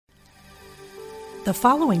The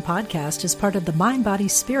following podcast is part of the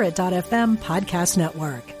MindBodySpirit.fm podcast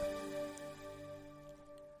network.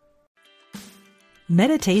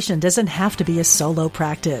 Meditation doesn't have to be a solo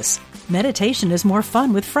practice. Meditation is more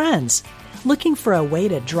fun with friends. Looking for a way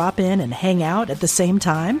to drop in and hang out at the same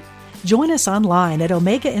time? Join us online at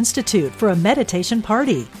Omega Institute for a meditation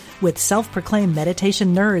party with self-proclaimed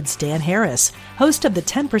meditation nerds Dan Harris, host of the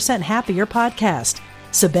 10% Happier podcast,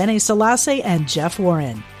 Sabene Selassie, and Jeff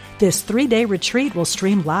Warren. This 3-day retreat will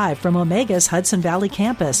stream live from Omega's Hudson Valley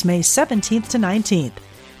campus May 17th to 19th.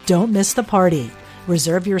 Don't miss the party.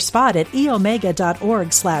 Reserve your spot at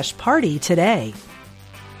eomega.org/party today.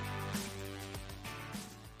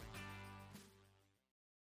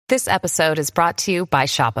 This episode is brought to you by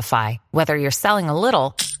Shopify. Whether you're selling a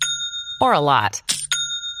little or a lot,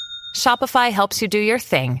 Shopify helps you do your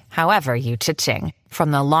thing, however you cha-ching.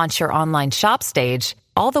 From the launch your online shop stage,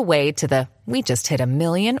 all the way to the we just hit 1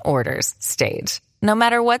 million orders stage. No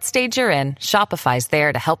matter what stage you're in, Shopify's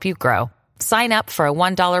there to help you grow. Sign up for a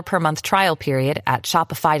 $1 per month trial period at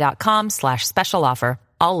shopify.com/special offer,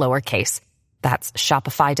 all lowercase. That's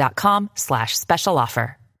shopify.com/special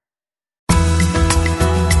offer.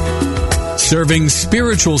 Serving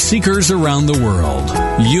spiritual seekers around the world.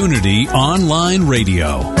 Unity Online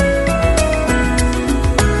Radio.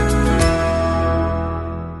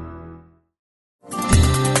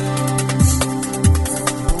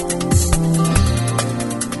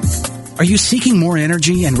 Are you seeking more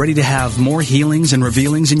energy and ready to have more healings and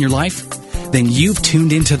revealings in your life? Then you've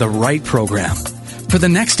tuned into the right program. For the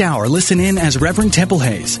next hour, listen in as Reverend Temple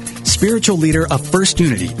Hayes, spiritual leader of First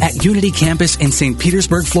Unity at Unity Campus in St.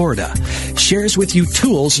 Petersburg, Florida, shares with you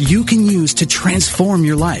tools you can use to transform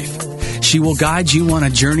your life. She will guide you on a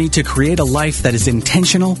journey to create a life that is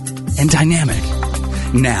intentional and dynamic.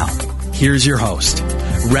 Now, here's your host,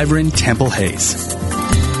 Reverend Temple Hayes.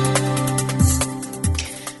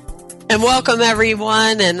 And welcome,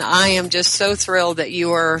 everyone, and I am just so thrilled that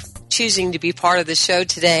you are choosing to be part of the show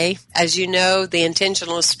today. As you know, the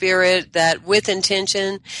intentional spirit, that with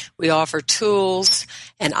intention, we offer tools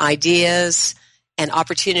and ideas and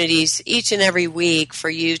opportunities each and every week for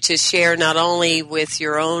you to share not only with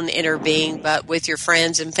your own inner being, but with your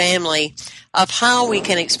friends and family of how we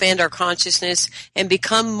can expand our consciousness and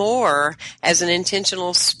become more as an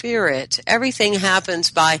intentional spirit. Everything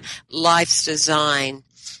happens by life's design.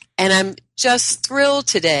 And I'm just thrilled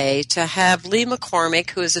today to have Lee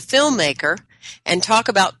McCormick, who is a filmmaker, and talk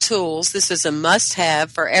about tools. This is a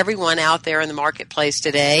must-have for everyone out there in the marketplace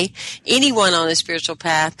today, anyone on a spiritual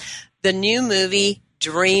path. The new movie,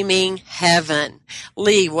 Dreaming Heaven.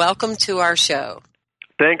 Lee, welcome to our show.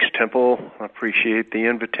 Thanks, Temple. I appreciate the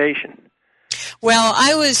invitation. Well,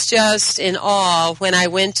 I was just in awe when I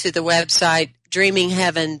went to the website,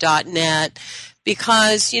 dreamingheaven.net,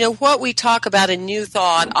 because, you know, what we talk about in New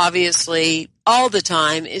Thought, obviously, all the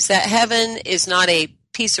time, is that heaven is not a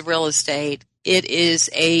piece of real estate. It is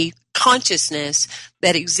a consciousness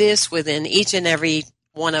that exists within each and every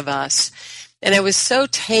one of us. And I was so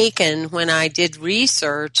taken when I did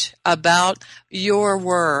research about your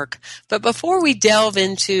work. But before we delve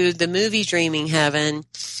into the movie Dreaming Heaven,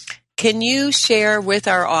 can you share with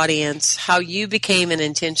our audience how you became an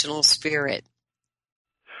intentional spirit?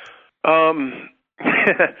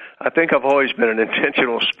 I think I've always been an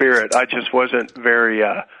intentional spirit. I just wasn't very,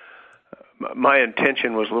 my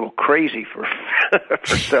intention was a little crazy for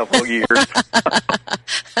several years.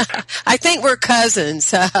 I think we're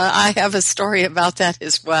cousins. I have a story about that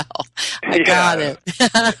as well. I got it.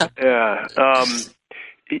 Yeah.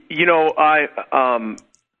 You know,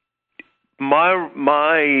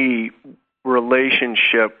 my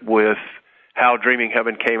relationship with how Dreaming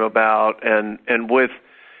Heaven came about and with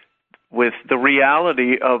the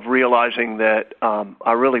reality of realizing that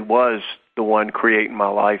I really was the one creating my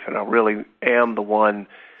life, and I really am the one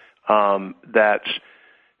that's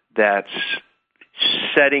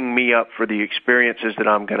setting me up for the experiences that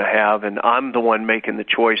I'm going to have, and I'm the one making the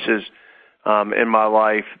choices in my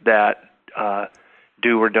life that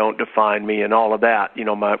do or don't define me, and all of that. You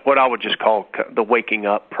know, what I would just call the waking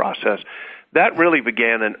up process. That really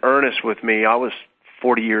began in earnest with me. I was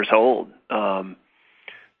 40 years old.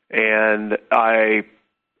 And I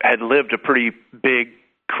had lived a pretty big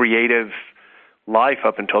creative life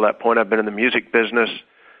up until that point. I'd been in the music business,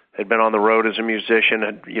 had been on the road as a musician,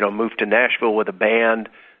 had, you know, moved to Nashville with a band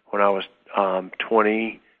when I was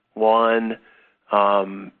 21.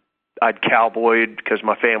 I'd cowboyed because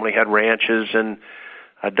my family had ranches, and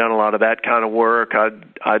I'd done a lot of that kind of work.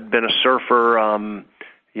 I'd been a surfer.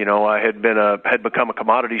 You know, I had become a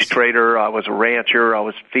commodities trader. I was a rancher. I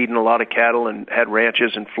was feeding a lot of cattle and had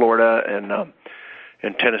ranches in Florida,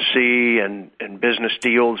 in Tennessee and business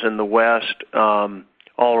deals in the West, all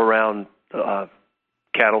around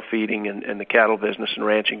cattle feeding and the cattle business and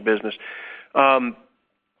ranching business, and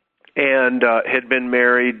had been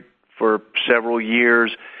married for several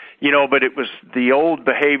years, but it was the old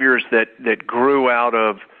behaviors that grew out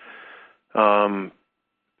of,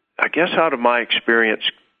 I guess, out of my experience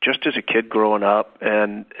just as a kid growing up,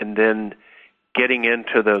 and then getting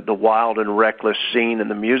into the wild and reckless scene in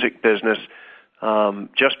the music business,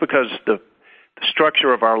 just because the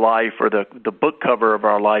structure of our life or the book cover of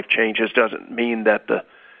our life changes doesn't mean that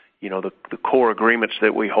the core agreements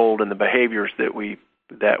that we hold and the behaviors that we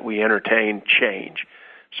entertain change.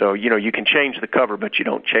 So, you can change the cover, but you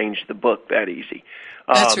don't change the book that easy.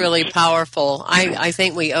 That's really powerful. I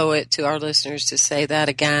think we owe it to our listeners to say that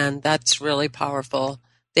again. That's really powerful.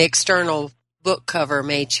 The external book cover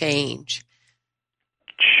may change.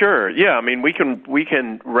 Sure. Yeah. I mean, we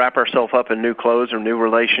can wrap ourselves up in new clothes or new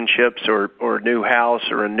relationships or a new house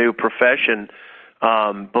or a new profession,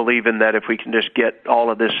 believing that if we can just get all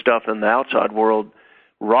of this stuff in the outside world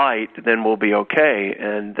right, then we'll be okay.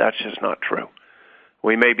 And that's just not true.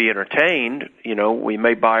 We may be entertained, we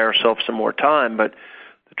may buy ourselves some more time, but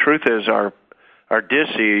the truth is our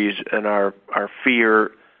dis-ease and our fear,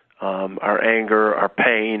 our anger, our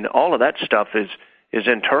pain, all of that stuff is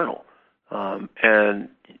internal. And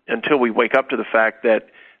until we wake up to the fact that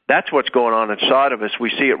that's what's going on inside of us, we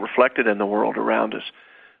see it reflected in the world around us,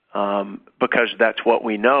 because that's what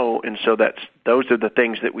we know, and so those are the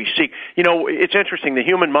things that we seek. It's interesting, the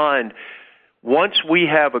human mind, once we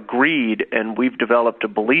have agreed and we've developed a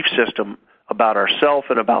belief system about ourselves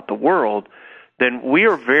and about the world, then we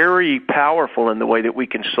are very powerful in the way that we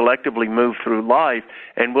can selectively move through life,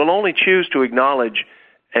 and we'll only choose to acknowledge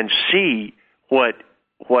and see what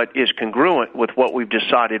is congruent with what we've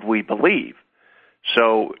decided we believe.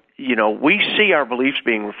 So, we see our beliefs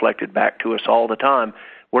being reflected back to us all the time.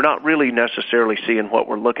 We're not really necessarily seeing what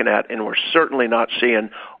we're looking at, and we're certainly not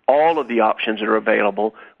seeing all of the options that are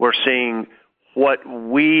available. We're seeing what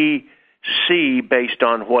we see based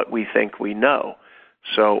on what we think we know.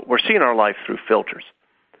 So we're seeing our life through filters.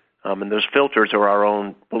 And those filters are our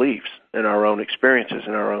own beliefs and our own experiences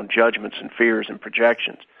and our own judgments and fears and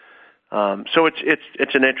projections. So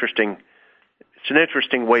it's an interesting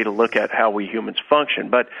way to look at how we humans function.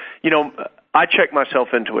 But, I checked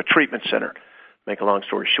myself into a treatment center, make a long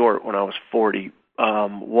story short, when I was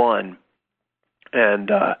 41.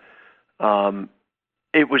 And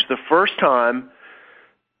it was the first time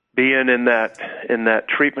being in that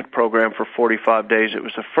treatment program for 45 days. It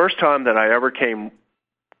was the first time that I ever came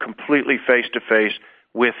completely face to face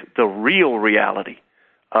with the real reality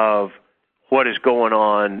of what is going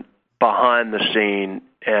on behind the scene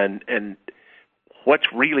and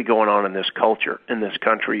what's really going on in this culture, in this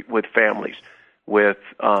country, with families, with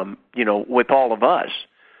with all of us.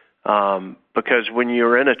 Because when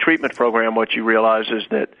you're in a treatment program, what you realize is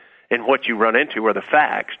that, and what you run into are the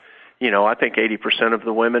facts. I think 80% of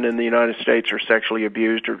the women in the United States are sexually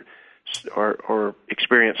abused or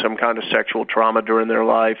experience some kind of sexual trauma during their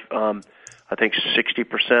life. I think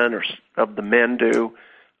 60% of the men do.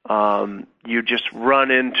 You just run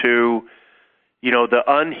into, the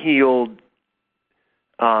unhealed,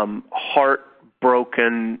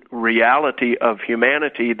 heartbroken reality of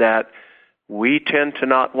humanity that we tend to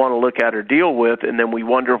not want to look at or deal with, and then we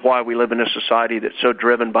wonder why we live in a society that's so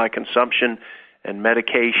driven by consumption and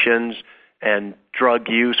medications and drug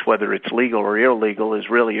use, whether it's legal or illegal, is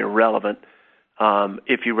really irrelevant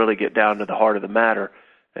if you really get down to the heart of the matter.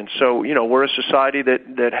 And so, we're a society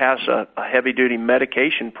that has a heavy-duty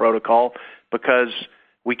medication protocol because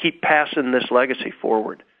we keep passing this legacy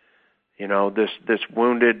forward, this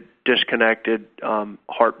wounded, disconnected,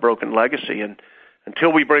 heartbroken legacy. And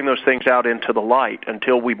until we bring those things out into the light,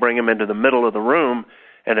 until we bring them into the middle of the room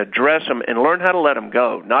and address them and learn how to let them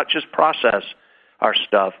go, not just process our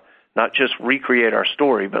stuff, not just recreate our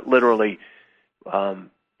story, but literally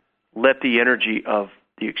let the energy of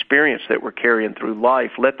the experience that we're carrying through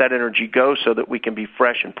life, let that energy go so that we can be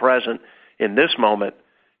fresh and present in this moment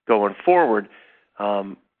going forward.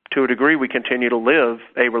 To a degree, we continue to live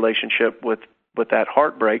a relationship with that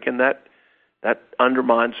heartbreak, and that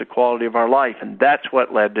undermines the quality of our life, and that's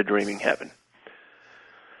what led to Dreaming Heaven.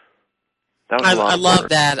 I love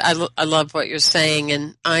that. I love what you're saying,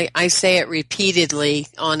 and I say it repeatedly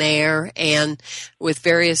on air and with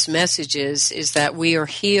various messages, is that we are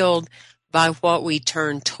healed by what we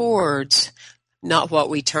turn towards, not what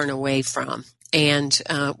we turn away from. And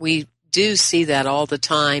we do see that all the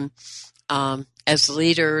time as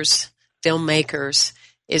leaders, filmmakers,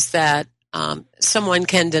 is that someone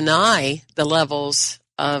can deny the levels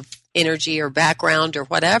of energy or background or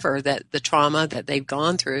whatever, that the trauma that they've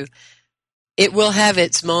gone through, it will have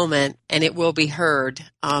its moment and it will be heard.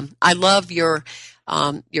 I love your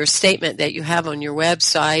statement that you have on your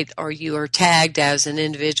website, or you are tagged as an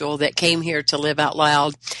individual that came here to live out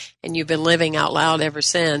loud, and you've been living out loud ever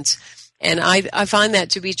since. And I find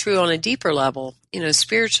that to be true on a deeper level,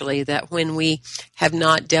 spiritually, that when we have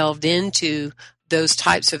not delved into those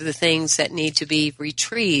types of the things that need to be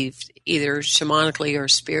retrieved, either shamanically or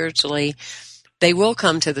spiritually, they will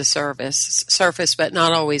come to the surface, but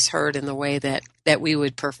not always heard in the way that we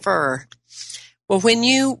would prefer. Well, when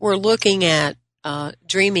you were looking at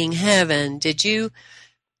Dreaming Heaven,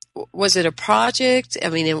 was it a project? I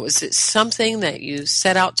mean, was it something that you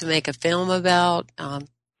set out to make a film about?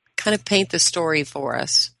 Kind of paint the story for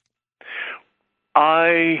us.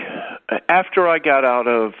 After I got out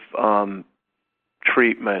of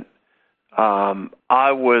treatment,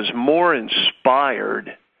 I was more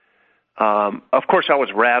inspired. Of course, I was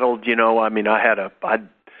rattled. I mean,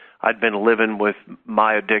 I'd been living with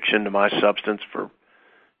my addiction to my substance for,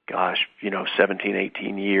 17,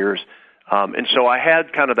 18 years. And so I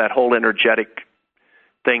had kind of that whole energetic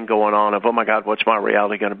thing going on of, oh my God, what's my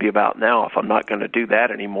reality going to be about now if I'm not going to do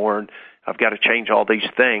that anymore? And I've got to change all these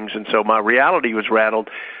things. And so my reality was rattled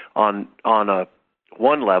on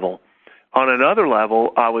one level. On another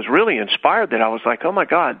level, I was really inspired that I was like, oh my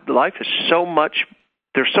God, life is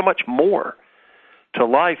there's so much more to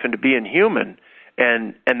life and to being human.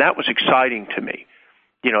 And that was exciting to me.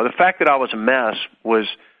 The fact that I was a mess was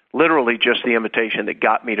literally just the invitation that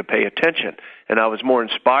got me to pay attention. And I was more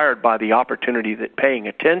inspired by the opportunity that paying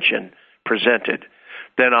attention presented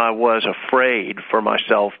than I was afraid for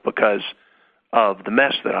myself because of the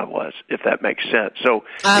mess that I was, if that makes sense. So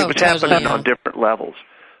it was totally happening on different levels.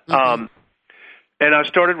 Mm-hmm. And I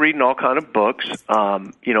started reading all kind of books.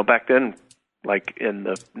 Back then, like in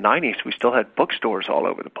the 90s, we still had bookstores all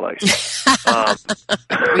over the place.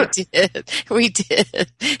 We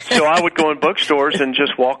did. So I would go in bookstores and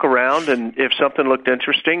just walk around, and if something looked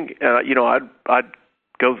interesting, I'd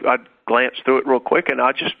glance through it real quick, and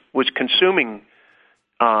I just was consuming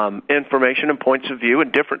information and points of view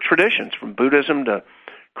in different traditions, from Buddhism to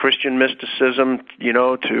Christian mysticism,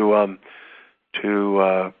 to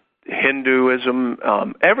Hinduism,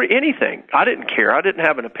 anything. I didn't care. I didn't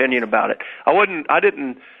have an opinion about it.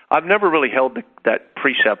 I've never really held that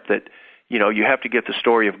precept that, you have to get the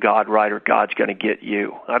story of God right or God's going to get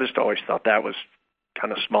you. I just always thought that was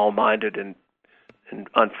kind of small-minded and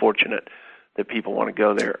unfortunate that people want to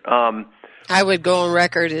go there. I would go on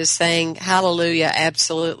record as saying, hallelujah,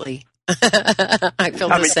 absolutely. I feel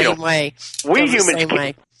the same way. We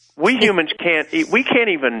humans can't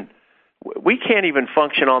even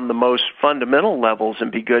function on the most fundamental levels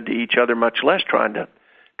and be good to each other, much less trying to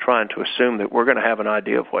assume that we're going to have an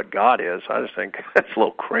idea of what God is. I just think that's a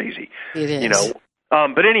little crazy. It is.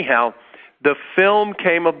 But anyhow, the film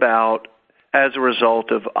came about as a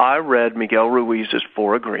result of, I read Miguel Ruiz's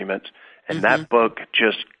 4 Agreements, and mm-hmm. that book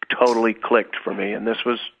just totally clicked for me. And this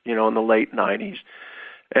was, in the late 90s.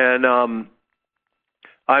 And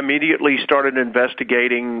I immediately started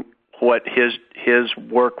investigating what his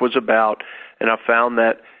work was about, and I found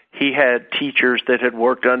that he had teachers that had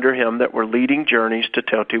worked under him that were leading journeys to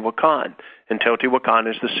Teotihuacan, and Teotihuacan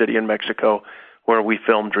is the city in Mexico where we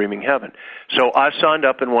filmed Dreaming Heaven. So I signed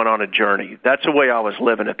up and went on a journey. That's the way I was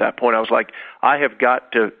living at that point. I was like,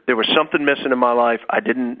 there was something missing in my life. I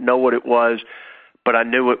didn't know what it was, but I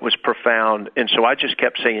knew it was profound, and so I just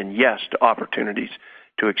kept saying yes to opportunities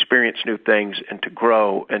to experience new things and to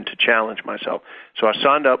grow and to challenge myself. So I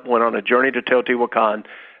signed up, went on a journey to Teotihuacan,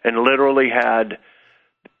 and literally had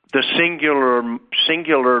the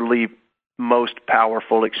singularly most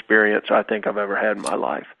powerful experience I think I've ever had in my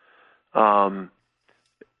life. And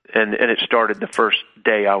it started the first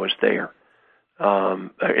day I was there.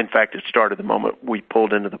 In fact, it started the moment we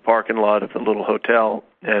pulled into the parking lot of the little hotel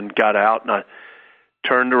and got out, and I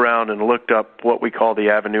turned around and looked up what we call the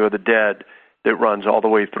Avenue of the Dead, that runs all the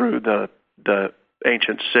way through the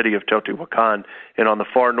ancient city of Teotihuacan, and on the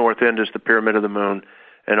far north end is the Pyramid of the Moon,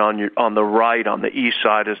 and on the right, on the east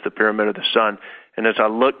side, is the Pyramid of the Sun. And as I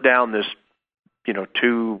looked down this,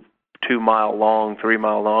 2-mile long,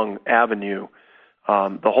 3-mile long avenue,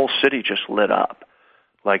 the whole city just lit up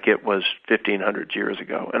like it was 1,500 years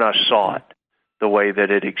ago, and I saw it the way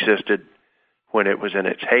that it existed when it was in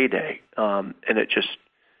its heyday, and it just,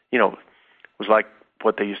 was like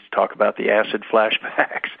what they used to talk about, the acid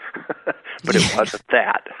flashbacks, but it wasn't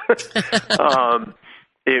that.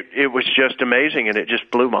 It was just amazing, and it just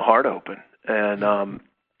blew my heart open. And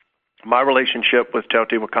my relationship with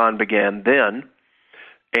Teotihuacan began then,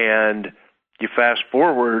 and you fast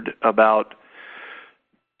forward about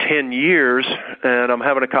 10 years, and I'm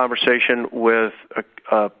having a conversation with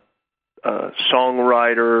a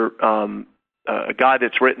songwriter, a guy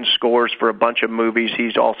that's written scores for a bunch of movies.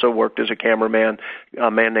 He's also worked as a cameraman, a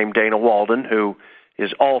man named Dana Walden, who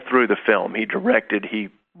is all through the film. He directed, he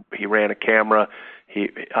ran a camera,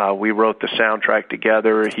 we wrote the soundtrack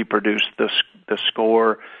together, he produced the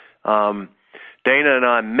score. Dana and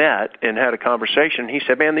I met and had a conversation. He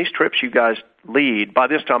said, man, these trips you guys lead, by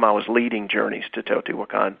this time I was leading journeys to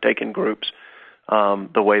Teotihuacan, taking groups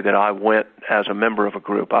the way that I went as a member of a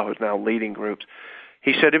group. I was now leading groups.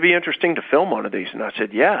 He said, it'd be interesting to film one of these. And I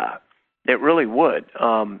said, yeah, it really would.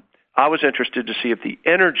 I was interested to see if the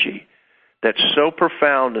energy that's so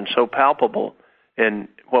profound and so palpable in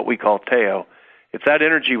what we call Teo, if that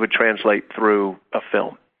energy would translate through a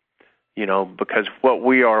film. You know, because what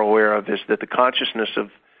we are aware of is that the consciousness of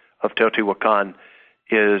Teotihuacan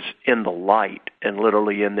is in the light and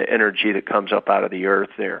literally in the energy that comes up out of the earth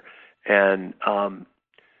there. And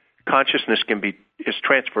consciousness is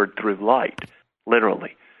transferred through light,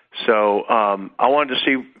 literally. So I wanted to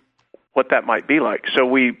see what that might be like. So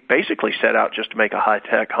we basically set out just to make a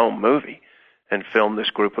high-tech home movie and film this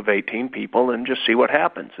group of 18 people and just see what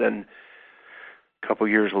happens. And a couple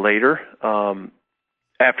years later,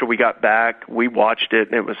 after we got back, we watched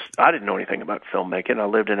it, and I didn't know anything about filmmaking. I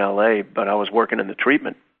lived in L.A., but I was working in the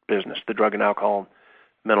treatment business, the drug and alcohol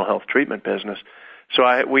mental health treatment business. So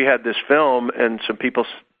we had this film, and some people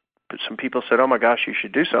said, oh, my gosh, you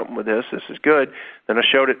should do something with this. This is good. Then I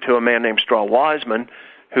showed it to a man named Straw Wiseman,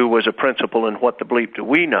 who was a principal in What the Bleep Do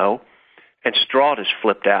We Know, and Straw just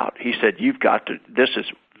flipped out. He said, this is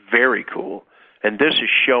very cool, and this is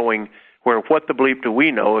showing where What the Bleep Do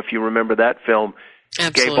We Know, if you remember that film,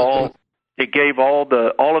 Absolutely. It gave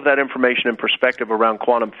all of that information and perspective around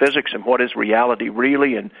quantum physics and what is reality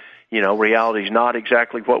really, and reality is not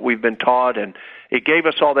exactly what we've been taught, and it gave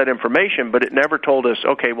us all that information, but it never told us,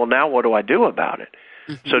 okay, well now what do I do about it?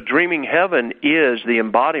 Mm-hmm. So Dreaming Heaven is the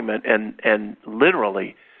embodiment and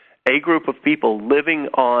literally a group of people living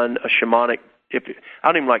on a shamanic. I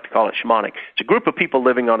don't even like to call it shamanic. It's a group of people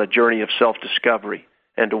living on a journey of self-discovery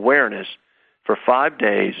and awareness for 5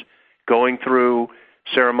 days, going through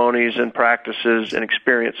ceremonies and practices and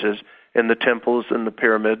experiences in the temples and the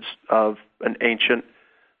pyramids of an ancient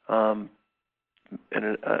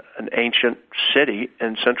city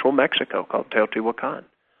in central Mexico called Teotihuacan.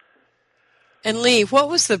 And Lee, what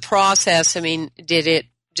was the process? I mean, did it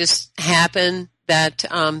just happen that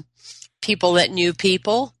people that knew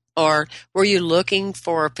people, or were you looking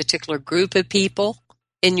for a particular group of people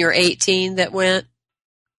in your 18 that went?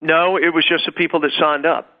 No, it was just the people that signed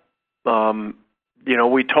up.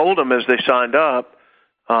 We told them as they signed up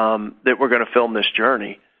that we're going to film this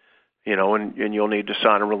journey, and you'll need to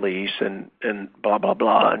sign a release and blah, blah,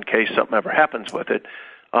 blah in case something ever happens with it.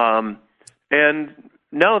 And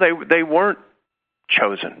no, they weren't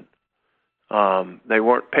chosen. They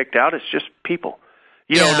weren't picked out. It's just people.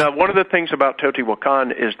 Now, one of the things about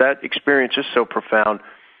Teotihuacan is that experience is so profound.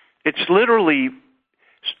 It's literally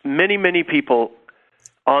many, many people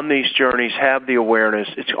on these journeys have the awareness.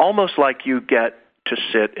 It's almost like you get to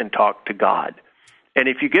sit and talk to God. And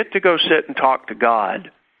if you get to go sit and talk to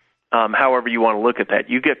God, however you want to look at that,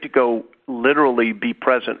 you get to go literally be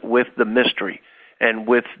present with the mystery and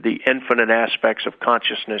with the infinite aspects of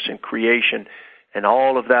consciousness and creation and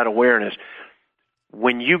all of that awareness.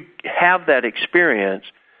 When you have that experience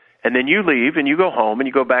and then you leave and you go home and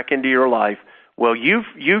you go back into your life, well, you've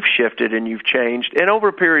shifted and you've changed. And over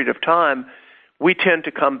a period of time, we tend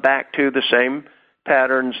to come back to the same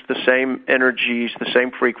patterns, the same energies, the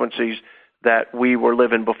same frequencies that we were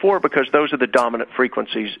living before, because those are the dominant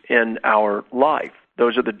frequencies in our life.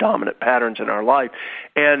 Those are the dominant patterns in our life.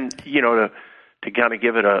 And, to kind of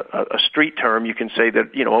give it a street term, you can say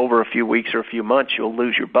that, over a few weeks or a few months, you'll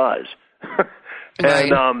lose your buzz.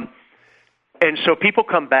 Right. And so people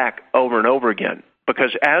come back over and over again,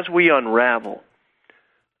 because as we unravel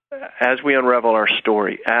our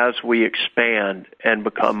story, as we expand and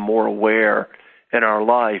become more aware in our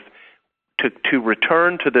life, to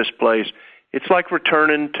return to this place, it's like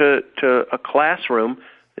returning to a classroom.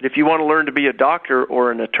 That if you want to learn to be a doctor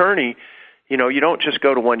or an attorney, you don't just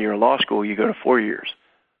go to 1 year of law school, you go to 4 years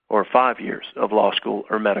or 5 years of law school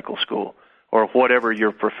or medical school or whatever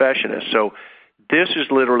your profession is. So this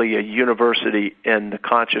is literally a university in the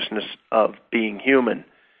consciousness of being human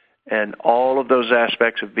and all of those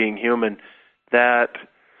aspects of being human that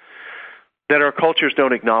our cultures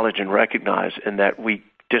don't acknowledge and recognize, and that we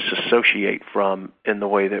disassociate from in the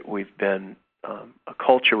way that we've been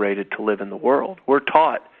acculturated to live in the world. We're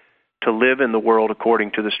taught to live in the world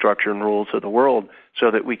according to the structure and rules of the world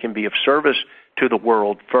so that we can be of service to the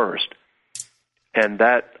world first. And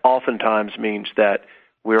that oftentimes means that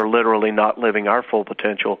we're literally not living our full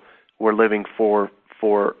potential. We're living for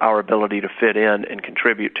our ability to fit in and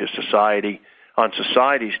contribute to society on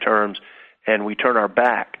society's terms, and we turn our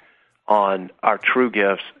back on our true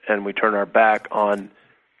gifts, and we turn our back on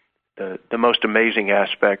the most amazing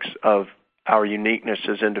aspects of our uniqueness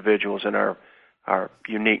as individuals and our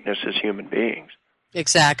uniqueness as human beings.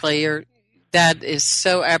 Exactly. That is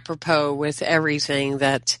so apropos with everything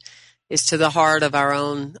that is to the heart of our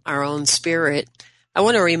own spirit. I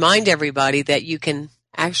want to remind everybody that you can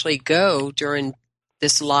actually go during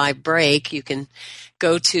this live break. You can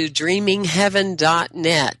go to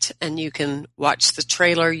dreamingheaven.net and you can watch the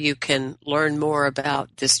trailer. You can learn more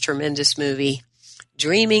about this tremendous movie,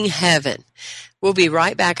 Dreaming Heaven. We'll be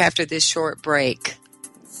right back after this short break.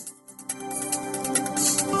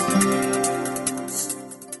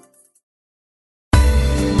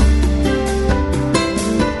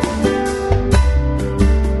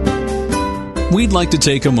 We'd like to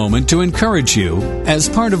take a moment to encourage you, as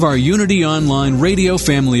part of our Unity Online radio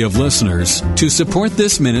family of listeners, to support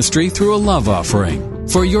this ministry through a love offering.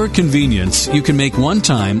 For your convenience, you can make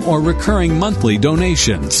one-time or recurring monthly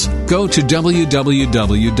donations. Go to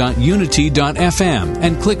www.unity.fm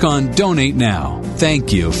and click on Donate Now.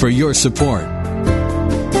 Thank you for your support.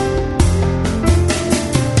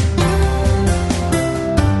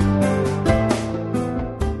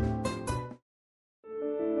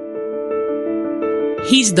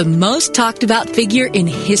 He's the most talked about figure in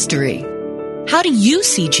history. How do you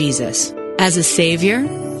see Jesus? As a savior,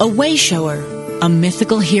 a way shower, a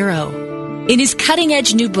mythical hero? In his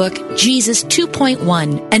cutting-edge new book, Jesus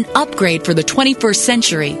 2.1, an upgrade for the 21st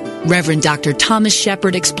century, Reverend Dr. Thomas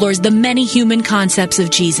Shepard explores the many human concepts of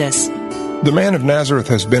Jesus. The man of Nazareth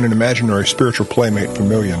has been an imaginary spiritual playmate for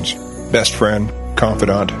millions. Best friend,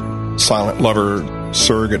 confidant, silent lover,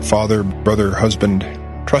 surrogate father, brother, husband,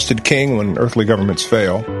 trusted king when earthly governments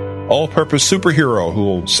fail, all-purpose superhero who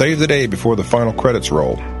will save the day before the final credits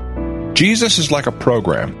roll. Jesus is like a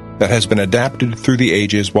program that has been adapted through the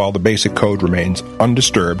ages while the basic code remains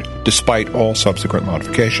undisturbed despite all subsequent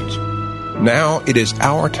modifications. Now it is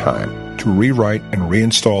our time to rewrite and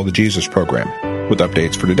reinstall the Jesus program with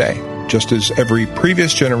updates for today, just as every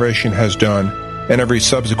previous generation has done and every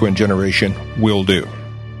subsequent generation will do.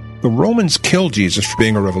 The Romans killed Jesus for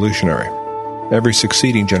being a revolutionary. Every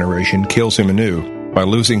succeeding generation kills him anew by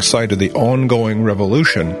losing sight of the ongoing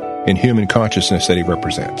revolution in human consciousness that he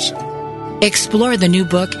represents. Explore the new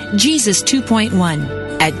book, Jesus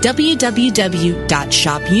 2.1, at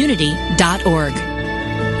www.shopunity.org.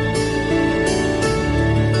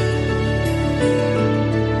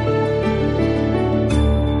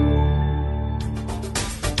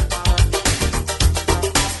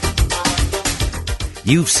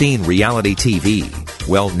 You've seen reality TV.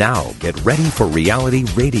 Well, now get ready for reality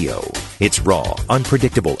radio. It's raw,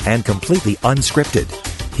 unpredictable, and completely unscripted.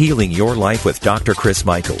 Healing Your Life with Dr. Chris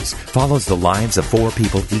Michaels follows the lives of 4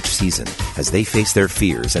 people each season as they face their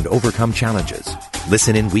fears and overcome challenges.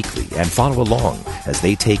 Listen in weekly and follow along as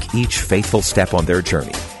they take each faithful step on their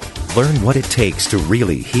journey. Learn what it takes to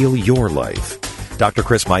really heal your life. Dr.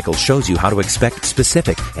 Chris Michaels shows you how to expect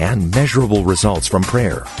specific and measurable results from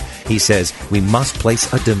prayer. He says we must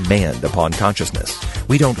place a demand upon consciousness.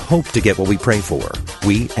 We don't hope to get what we pray for.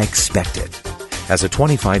 We expect it. As a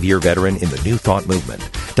 25-year veteran in the New Thought movement,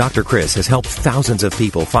 Dr. Chris has helped thousands of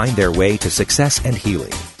people find their way to success and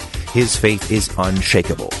healing. His faith is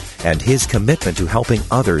unshakable, and his commitment to helping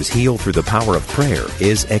others heal through the power of prayer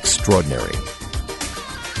is extraordinary.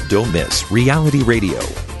 Don't miss Reality Radio,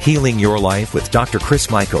 Healing Your Life with Dr. Chris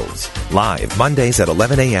Michaels, live Mondays at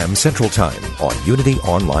 11 a.m. Central Time on Unity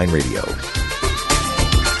Online Radio.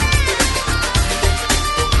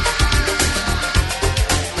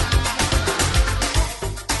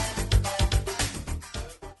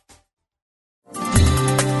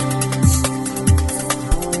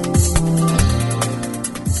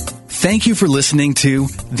 Thank you for listening to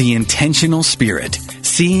The Intentional Spirit,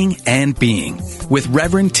 Seeing and Being with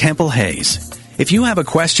Reverend Temple Hayes. If you have a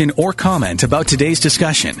question or comment about today's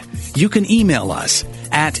discussion, you can email us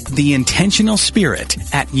at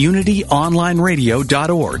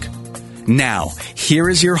theintentionalspirit@unityonlineradio.org. Now, here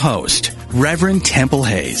is your host, Reverend Temple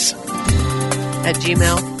Hayes. At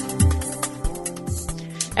Gmail.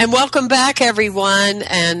 And welcome back, everyone.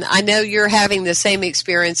 And I know you're having the same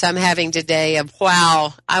experience I'm having today of,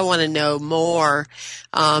 wow, I want to know more.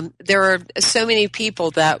 There are so many people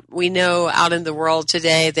that we know out in the world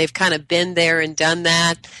today. They've kind of been there and done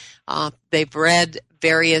that. They've read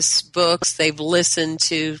various books. They've listened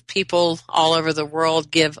to people all over the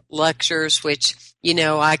world give lectures, which,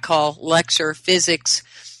 I call lecture physics.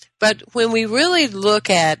 But when we really look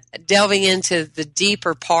at delving into the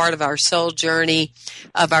deeper part of our soul journey,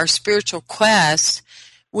 of our spiritual quest,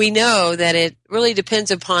 we know that it really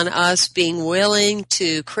depends upon us being willing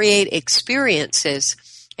to create experiences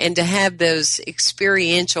and to have those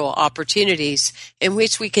experiential opportunities in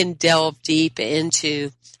which we can delve deep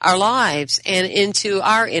into our lives and into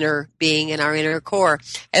our inner being and our inner core.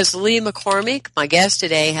 As Lee McCormick, my guest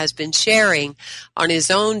today, has been sharing on his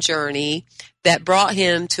own journey that brought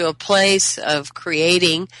him to a place of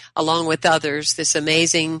creating, along with others, this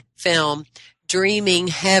amazing film, Dreaming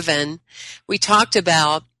Heaven. We talked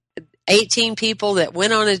about 18 people that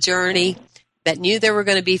went on a journey that knew they were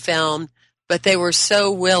going to be filmed, but they were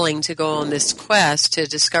so willing to go on this quest to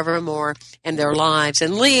discover more in their lives.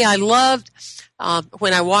 And Lee, I loved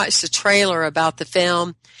when I watched the trailer about the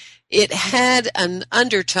film, it had an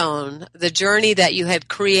undertone. The journey that you had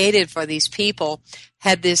created for these people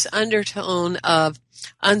had this undertone of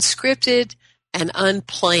unscripted and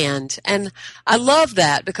unplanned. And I love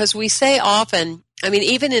that because we say often,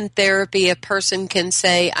 even in therapy, a person can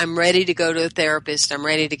say, I'm ready to go to a therapist, I'm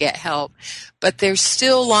ready to get help. But they're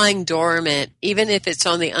still lying dormant, even if it's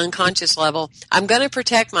on the unconscious level. I'm going to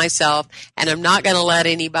protect myself, and I'm not going to let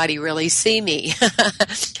anybody really see me.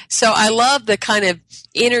 So I love the kind of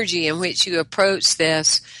energy in which you approach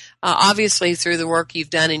this, obviously through the work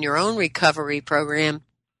you've done in your own recovery program,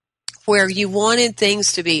 where you wanted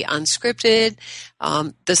things to be unscripted,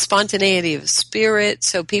 the spontaneity of spirit,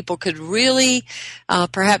 so people could really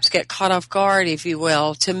perhaps get caught off guard, if you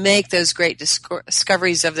will, to make those great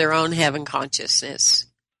discoveries of their own heaven consciousness.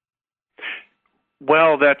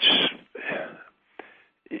 Well,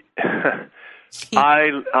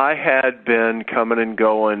 I had been coming and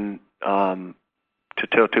going to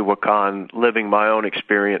Teotihuacan, living my own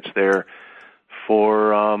experience there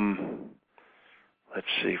for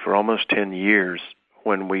for almost 10 years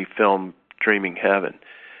when we filmed Dreaming Heaven.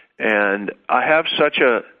 And I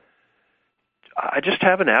just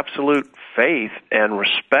have an absolute faith and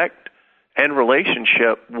respect and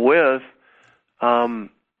relationship with, what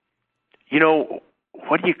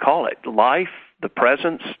do you call it? Life, the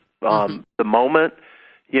presence, the moment.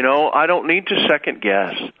 I don't need to second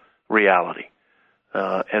guess reality.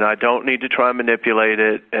 And I don't need to try and manipulate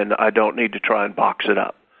it, and I don't need to try and box it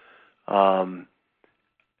up.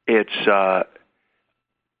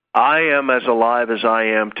 I am as alive as I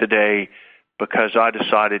am today because I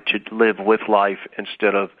decided to live with life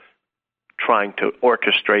instead of trying to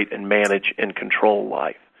orchestrate and manage and control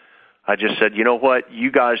life. I just said, you know what,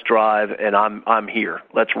 you guys drive and I'm here.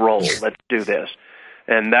 Let's roll. Let's do this.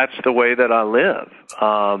 And that's the way that I live.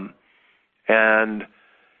 And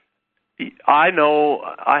I know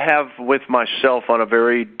I have with myself on a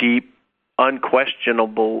very deep,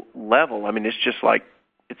 unquestionable level. It's just like,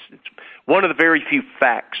 it's one of the very few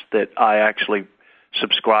facts that I actually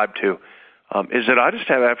subscribe to, is that I just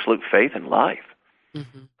have absolute faith in life.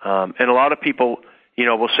 Mm-hmm. And a lot of people,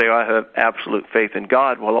 will say, I have absolute faith in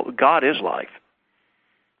God. Well, God is life.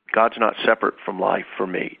 God's not separate from life for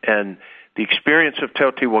me. And the experience of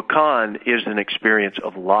Teotihuacan is an experience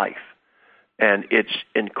of life. And it's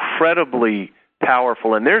incredibly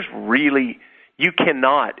powerful. And you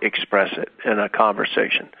cannot express it in a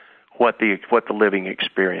conversation, what the living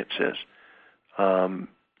experience is.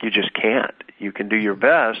 You just can't. You can do your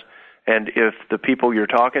best, and if the people you're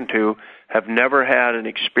talking to have never had an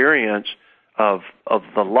experience of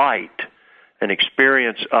the light, an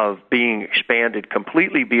experience of being expanded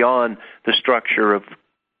completely beyond the structure of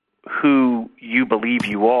who you believe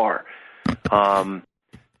you are,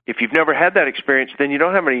 if you've never had that experience, then you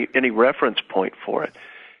don't have any reference point for it.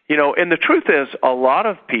 And the truth is, a lot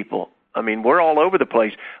of people, we're all over the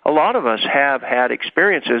place. A lot of us have had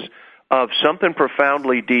experiences of something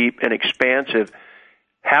profoundly deep and expansive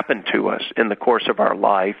happen to us in the course of our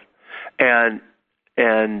life. And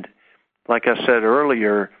like I said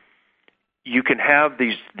earlier, you can have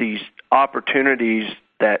these opportunities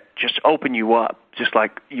that just open you up, just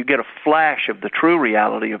like you get a flash of the true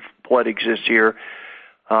reality of what exists here,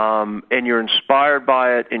 and you're inspired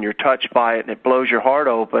by it, and you're touched by it, and it blows your heart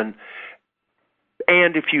open.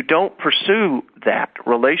 And if you don't pursue that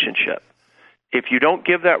relationship, if you don't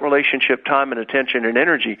give that relationship time and attention and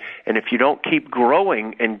energy, and if you don't keep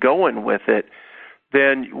growing and going with it,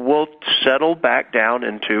 then we'll settle back down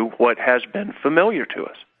into what has been familiar to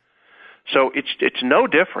us. So it's no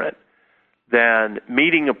different than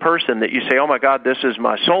meeting a person that you say, oh my God, this is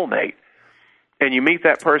my soulmate. and you meet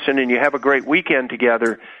that person and you have a great weekend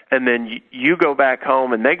together, and then you go back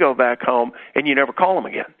home and they go back home and you never call them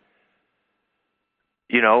again.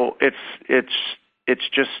 You know, it's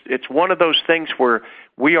one of those things where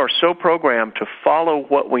we are so programmed to follow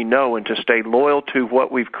what we know and to stay loyal to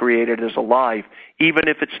what we've created as a life, even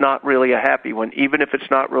if it's not really a happy one, even if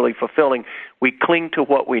it's not really fulfilling. We cling to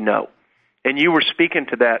what we know. And you were speaking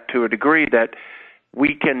to that to a degree, that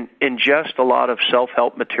we can ingest a lot of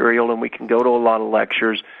self-help material, and we can go to a lot of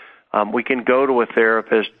lectures. We can go to a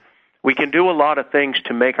therapist. We can do a lot of things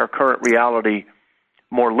to make our current reality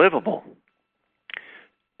more livable.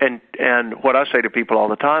 And what I say to people all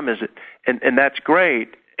the time is that, and that's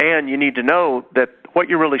great, and you need to know that what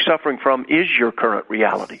you're really suffering from is your current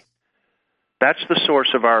reality. That's the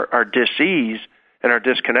source of our dis-ease and our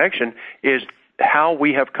disconnection, is how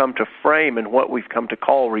we have come to frame and what we've come to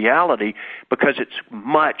call reality, because it's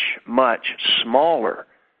much, much smaller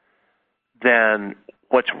than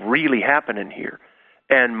what's really happening here.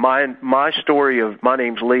 And my story of my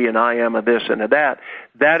name's Lee and I am a this and a that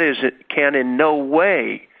can in no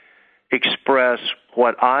way express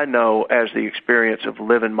what I know as the experience of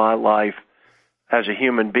living my life as a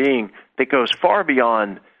human being that goes far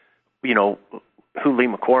beyond, you know, who Lee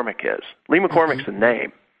McCormick is. Lee McCormick's the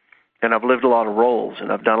name, and I've lived a lot of roles,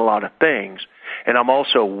 and I've done a lot of things, and I'm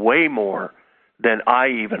also way more than I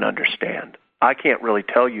even understand. I can't really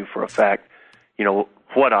tell you for a fact, you know,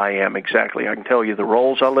 what I am exactly. I can tell you the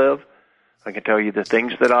roles I live. I can tell you the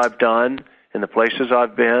things that I've done and the places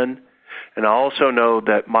I've been. And I also know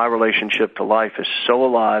that my relationship to life is so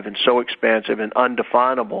alive and so expansive and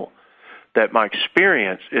undefinable that my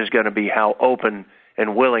experience is going to be how open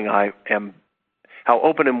and willing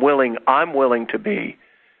I'm willing to be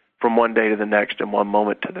from one day to the next and one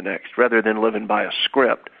moment to the next, rather than living by a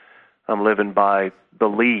script. I'm living by the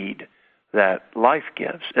lead that life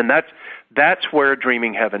gives. And that's where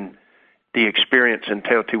Dreaming Heaven, the experience in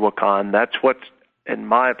Teotihuacan, that's what's, in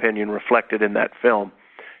my opinion, reflected in that film,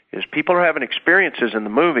 is people are having experiences in the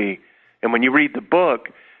movie, and when you read the book,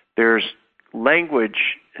 there's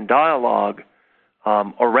language and dialogue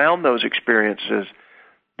around those experiences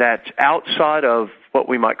that's outside of what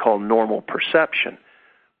we might call normal perception.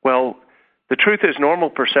 Well, the truth is normal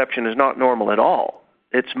perception is not normal at all.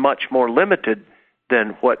 It's much more limited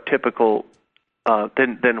than what typical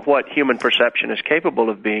than what human perception is capable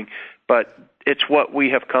of being, but it's what we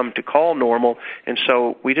have come to call normal, and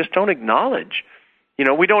so we just don't acknowledge. You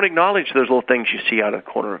know, we don't acknowledge those little things you see out of the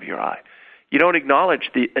corner of your eye. You don't acknowledge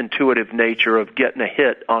the intuitive nature of getting a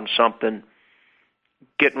hit on something,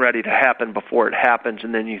 getting ready to happen before it happens,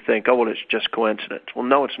 and then you think, oh, well, it's just coincidence. Well,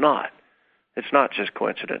 no, it's not. It's not just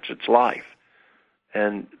coincidence. It's life.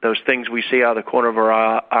 And those things we see out of the corner of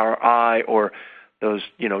our eye, or those,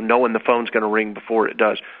 you know, knowing the phone's going to ring before it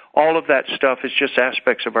does, all of that stuff is just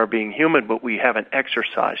aspects of our being human, but we haven't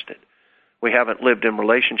exercised it. We haven't lived in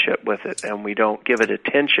relationship with it, and we don't give it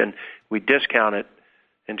attention. We discount it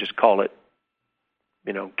and just call it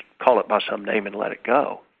by some name and let it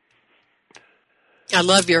go. I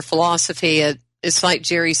love your philosophy. It's like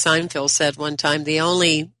Jerry Seinfeld said one time, the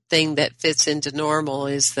only thing that fits into normal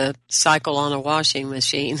is the cycle on a washing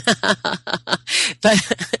machine. but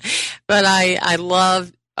I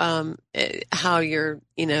love how you're,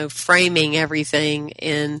 framing everything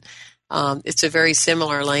in. It's a very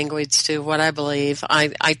similar language to what I believe.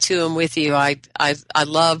 I too am with you. I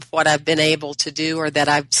love what I've been able to do, or that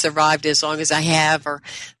I've survived as long as I have, or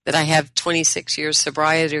that I have 26 years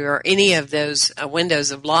sobriety, or any of those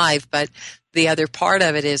windows of life. But the other part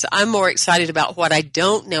of it is I'm more excited about what I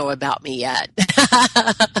don't know about me yet,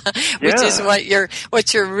 which is what you're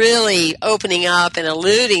really opening up and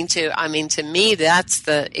alluding to. I mean, to me, that's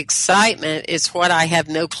the excitement. It's what I have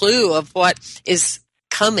no clue of what is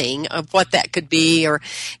coming, of what that could be, or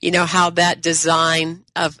how that design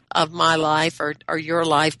of my life or your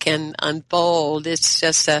life can unfold. It's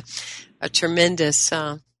just a tremendous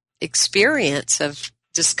experience of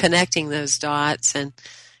just connecting those dots and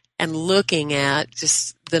looking at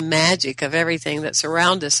just the magic of everything that's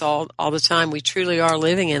around us all the time. We truly are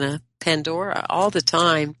living in a Pandora all the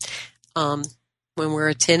time when we're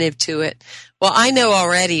attentive to it. Well, I know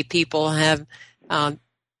already people have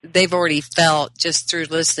they've already felt, just through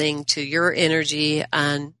listening to your energy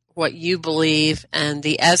and what you believe and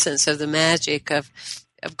the essence of the magic of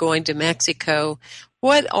going to Mexico.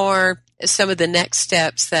 What are some of the next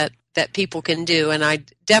steps that people can do? And I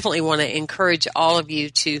definitely want to encourage all of you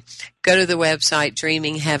to go to the website,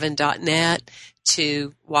 dreamingheaven.net,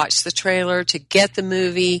 to watch the trailer, to get the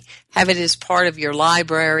movie, have it as part of your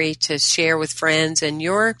library, to share with friends. And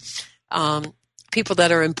your people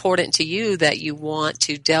that are important to you that you want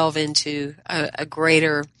to delve into a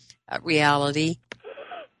greater reality.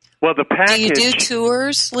 Well, the package... Do you do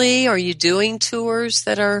tours, Lee? Are you doing tours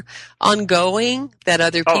that are ongoing that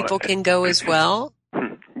other people can go as well?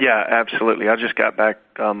 Yeah, absolutely. I just got back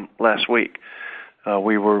last week.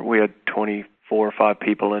 We had 24 or 5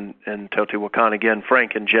 people in Teotihuacan. Again,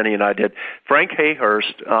 Frank and Jenny and I did. Frank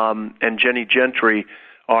Hayhurst and Jenny Gentry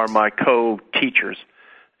are my co-teachers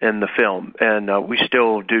in the film, and we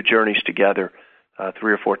still do journeys together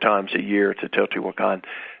 3 or 4 times a year to Teotihuacan.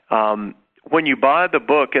 When you buy the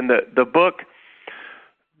book, and the book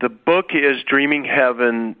is Dreaming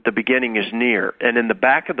Heaven, The Beginning is Near, and in the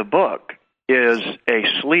back of the book is a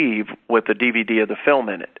sleeve with a DVD of the film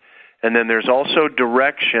in it. And then there's also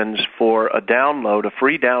directions for a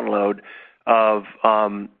free download of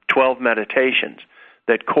 12 meditations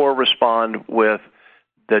that correspond with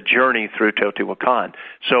the journey through Teotihuacan.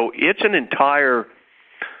 So it's an entire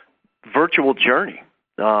virtual journey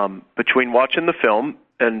between watching the film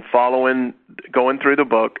and going through the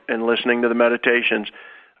book and listening to the meditations.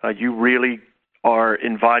 You really are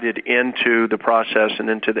invited into the process and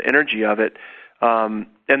into the energy of it.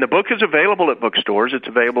 And the book is available at bookstores. It's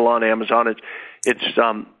available on Amazon. It's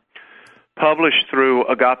published through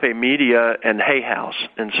Agape Media and Hay House,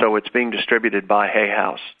 and so it's being distributed by Hay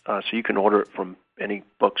House. So you can order it from any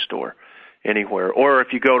bookstore anywhere. Or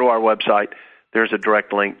if you go to our website, there's a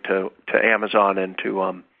direct link to Amazon and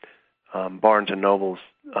to Barnes & Noble's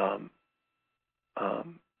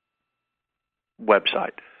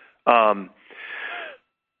website.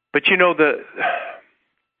 But you know, the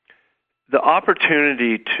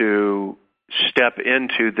opportunity to step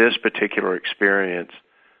into this particular experience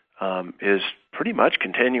is pretty much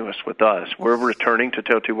continuous with us. We're returning to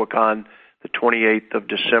Teotihuacan the 28th of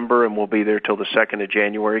December, and we'll be there till the 2nd of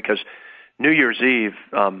January, because New Year's Eve,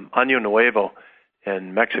 Año Nuevo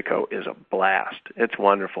in Mexico, is a blast. It's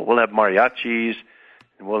wonderful. We'll have mariachis,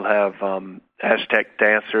 and we'll have Aztec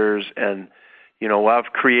dancers, and, you know,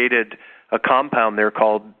 I've created a compound there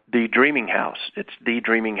called The Dreaming House. It's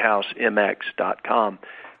thedreaminghousemx.com.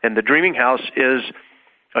 And The Dreaming House is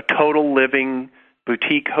a total living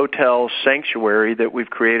boutique hotel sanctuary that we've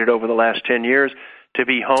created over the last 10 years to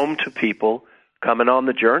be home to people coming on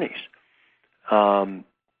the journeys. And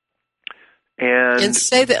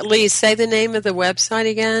say that, Lee, say the name of the website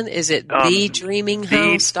again. Is it The Dreaming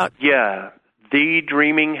House? Yeah, The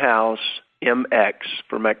Dreaming House MX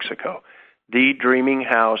for Mexico.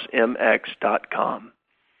 thedreaminghousemx.com.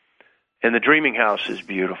 And the Dreaming House is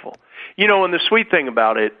beautiful. You know, and the sweet thing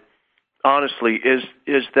about it, honestly, is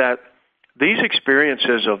that these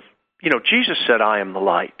experiences of, you know, Jesus said, "I am the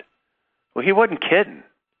light." Well, he wasn't kidding.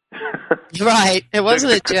 Right. It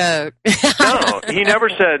wasn't a joke. No, he never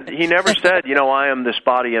said, you know, "I am this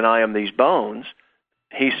body and I am these bones."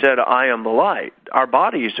 He said, "I am the light." Our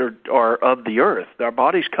bodies are of the earth. Our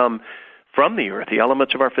bodies come from the earth. The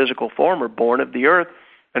elements of our physical form are born of the earth,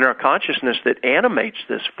 and our consciousness that animates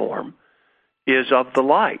this form is of the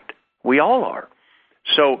light. We all are.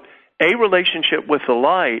 So a relationship with the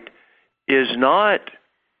light is not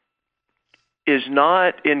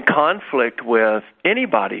in conflict with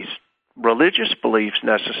anybody's religious beliefs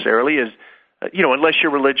necessarily, you know, unless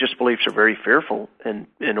your religious beliefs are very fearful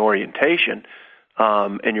in orientation,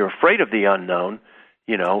 and you're afraid of the unknown,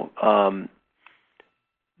 you know.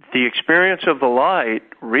 The experience of the light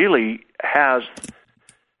really has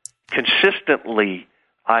consistently,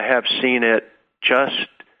 I have seen it just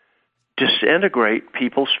disintegrate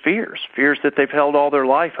people's fears that they've held all their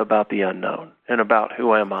life about the unknown and about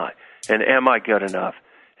who am I, and am I good enough,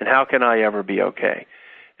 and how can I ever be okay.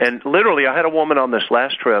 And literally, I had a woman on this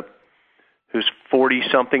last trip who's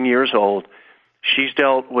 40-something years old. She's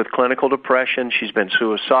dealt with clinical depression. She's been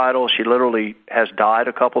suicidal. She literally has died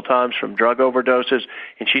a couple times from drug overdoses,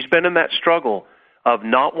 and she's been in that struggle of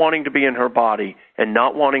not wanting to be in her body and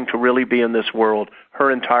not wanting to really be in this world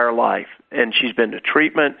her entire life. And she's been to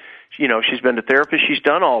treatment. You know, she's been to therapy. She's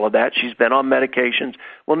done all of that. She's been on medications.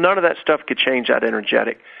 Well, none of that stuff could change that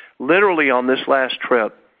energetic. Literally on this last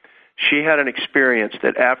trip, she had an experience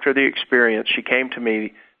that after the experience, she came to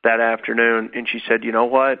me that afternoon and she said, "You know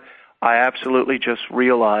what? I absolutely just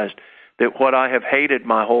realized that what I have hated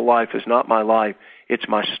my whole life is not my life, it's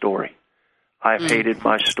my story. I have hated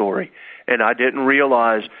my story. And I didn't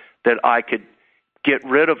realize that I could get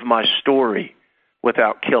rid of my story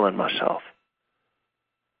without killing myself."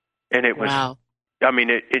 And it was, wow. I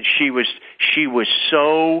mean, she was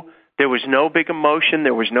so, there was no big emotion,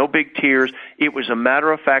 there was no big tears. It was a matter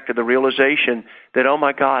of fact of the realization that, oh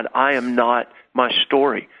my God, I am not my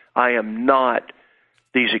story. I am not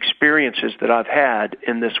these experiences that I've had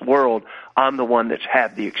in this world, I'm the one that's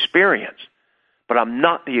had the experience, but I'm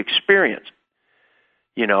not the experience.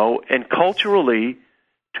 And culturally,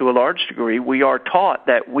 to a large degree, we are taught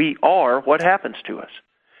that we are what happens to us,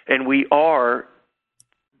 and we are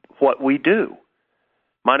what we do.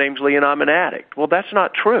 My name's Lee, and I'm an addict. Well, that's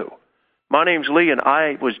not true. My name's Lee, and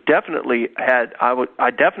I definitely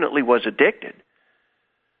was addicted.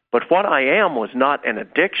 But what I am was not an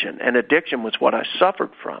addiction. An addiction was what I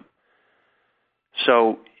suffered from.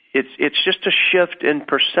 So it's just a shift in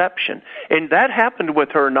perception. And that happened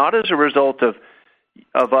with her not as a result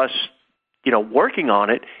of us, working on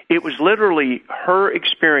it. It was literally her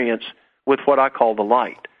experience with what I call the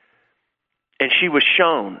light. And she was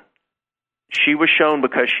shown. She was shown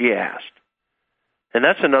because she asked. And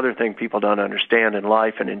that's another thing people don't understand in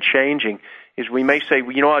life and in changing is we may say,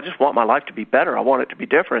 I just want my life to be better. I want it to be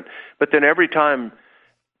different. But then every time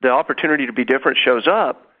the opportunity to be different shows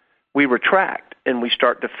up, we retract and we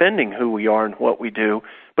start defending who we are and what we do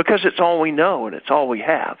because it's all we know and it's all we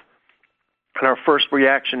have. And our first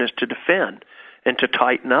reaction is to defend and to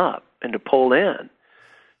tighten up and to pull in,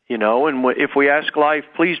 and if we ask life,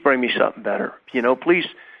 please bring me something better, please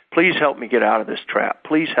help me get out of this trap.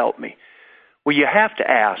 Please help me. Well, you have to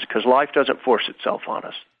ask because life doesn't force itself on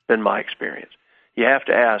us, been my experience. You have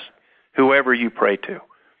to ask whoever you pray to.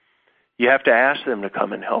 You have to ask them to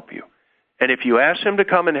come and help you. And if you ask them to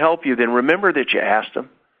come and help you, then remember that you asked them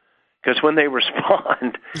because when they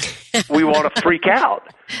respond, we want to freak out.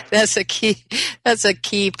 That's a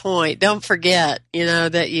key point. Don't forget,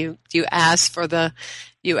 that you ask for the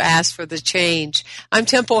change. I'm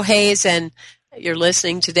Temple Hayes, and you're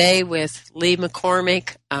listening today with Lee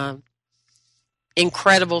McCormick,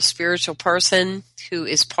 incredible spiritual person who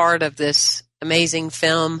is part of this amazing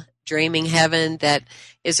film, Dreaming Heaven, that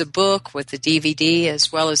is a book with the DVD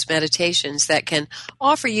as well as meditations that can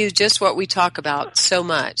offer you just what we talk about so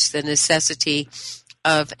much, the necessity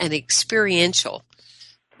of an experiential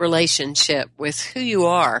relationship with who you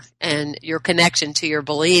are and your connection to your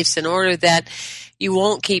beliefs in order that you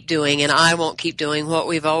won't keep doing and I won't keep doing what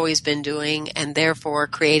we've always been doing and therefore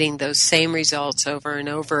creating those same results over and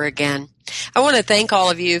over again. I want to thank all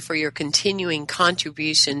of you for your continuing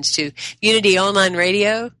contributions to Unity Online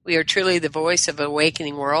Radio. We are truly the voice of an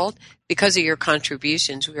awakening world. Because of your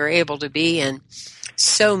contributions, we are able to be in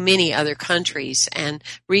so many other countries and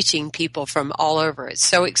reaching people from all over. It's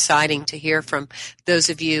so exciting to hear from those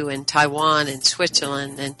of you in Taiwan and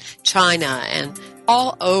Switzerland and China and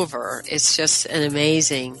all over. It's just an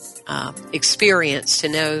amazing experience to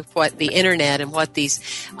know what the internet and what these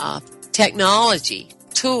technology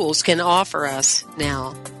tools can offer us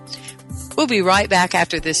now. We'll be right back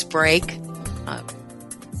after this break.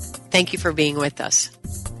 Thank you for being with us.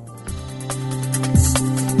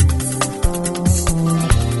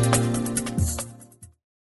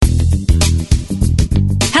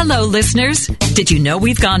 Hello, listeners. Did you know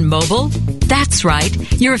we've gone mobile? That's right.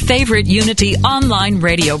 Your favorite Unity online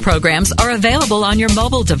radio programs are available on your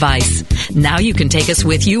mobile device. Now you can take us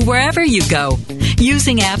with you wherever you go.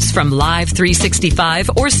 Using apps from Live 365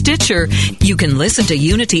 or Stitcher, you can listen to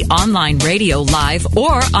Unity Online Radio live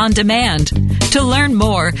or on demand. To learn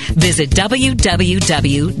more, visit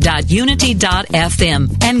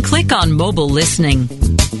www.unity.fm and click on Mobile Listening.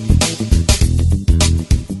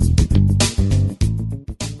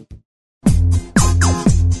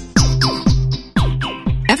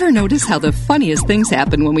 Ever notice how the funniest things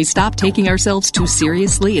happen when we stop taking ourselves too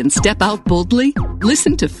seriously and step out boldly?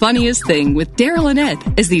 Listen to Funniest Thing with Daryl and Ed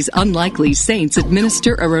as these unlikely saints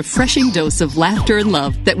administer a refreshing dose of laughter and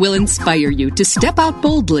love that will inspire you to step out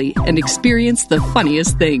boldly and experience the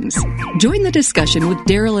funniest things. Join the discussion with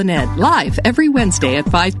Daryl and Ed live every Wednesday at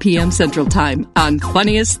 5 p.m. Central Time on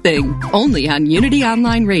Funniest Thing, only on Unity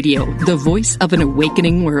Online Radio, the voice of an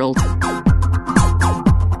awakening world.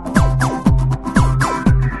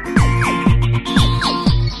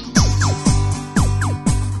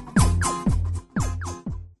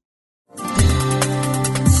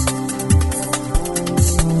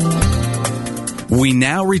 We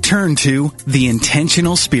now return to The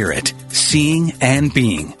Intentional Spirit, Seeing and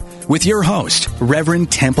Being, with your host,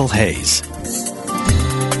 Reverend Temple Hayes.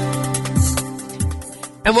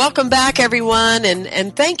 And welcome back, everyone,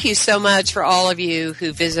 and thank you so much for all of you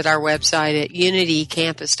who visit our website at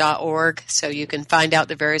unitycampus.org so you can find out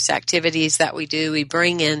the various activities that we do. We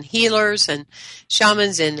bring in healers and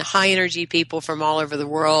shamans and high-energy people from all over the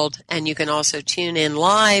world, and you can also tune in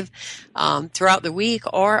live throughout the week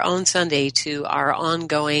or on Sunday to our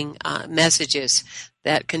ongoing messages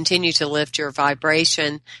that continue to lift your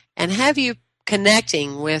vibration and have you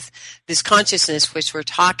connecting with this consciousness, which we're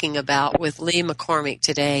talking about with Lee McCormick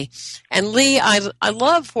today. And Lee, I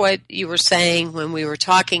love what you were saying when we were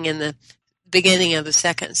talking in the beginning of the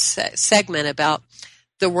second segment about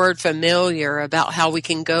the word familiar, about how we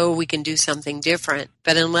can do something different.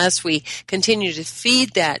 But unless we continue to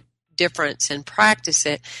feed that difference and practice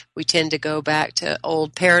it, we tend to go back to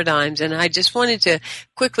old paradigms. And I just wanted to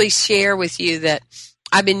quickly share with you that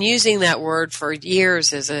I've been using that word for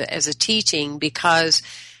years as a teaching, because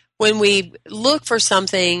when we look for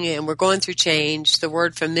something and we're going through change, the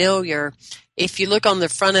word familiar, if you look on the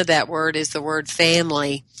front of that word, is the word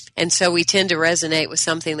family. And so we tend to resonate with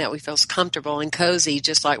something that we feel is comfortable and cozy,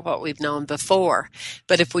 just like what we've known before.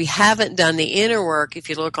 But if we haven't done the inner work, if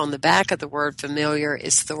you look on the back of the word familiar,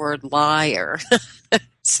 it's the word liar.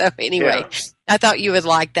 So anyway, I thought you would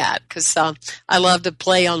like that, because I love to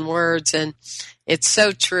play on words, and it's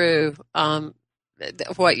so true,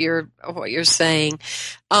 what you're saying.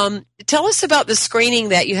 Tell us about the screening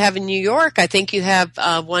that you have in New York. I think you have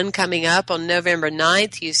one coming up on November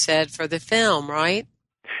 9th, you said, for the film, right?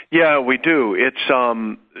 Yeah, we do. It's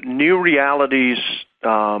New Realities.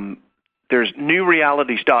 There's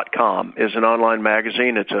newrealities.com is an online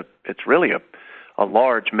magazine. It's really a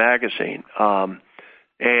large magazine,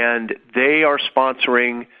 and they are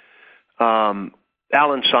sponsoring. Alan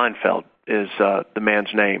Seinfeld is the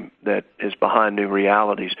man's name that is behind New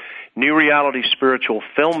Realities. New Realities Spiritual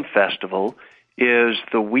Film Festival is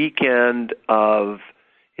the weekend of.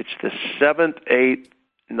 It's the 7th, 8th,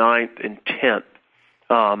 9th, and 10th.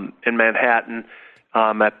 In Manhattan,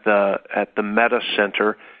 at the Meta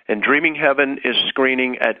Center, and Dreaming Heaven is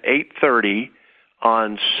screening at 8:30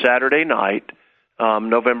 on Saturday night,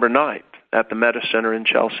 November 9th, at the Meta Center in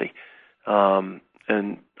Chelsea, and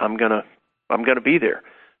I'm gonna be there.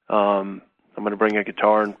 I'm gonna bring a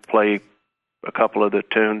guitar and play a couple of the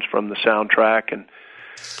tunes from the soundtrack, and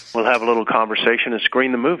we'll have a little conversation and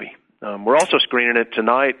screen the movie. We're also screening it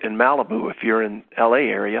tonight in Malibu if you're in LA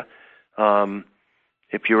area.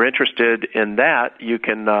 If you're interested in that, you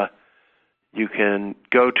can go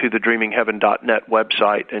to the dreamingheaven.net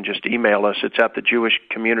website and just email us. It's at the Jewish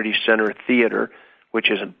Community Center Theater,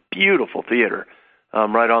 which is a beautiful theater,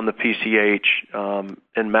 right on the PCH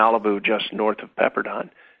in Malibu, just north of Pepperdine,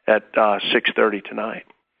 at 6:30 tonight.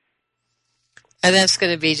 And that's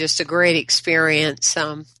going to be just a great experience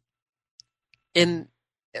in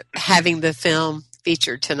having the film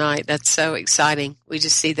featured tonight. That's so exciting. We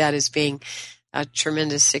just see that as being a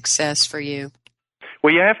tremendous success for you.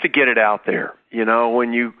 Well, you have to get it out there. You know,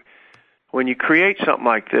 when you create something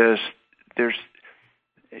like this,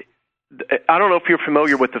 I don't know if you're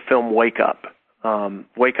familiar with the film Wake Up.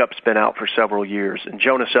 Wake Up's been out for several years, and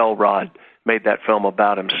Jonas Elrod made that film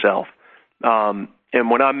about himself. And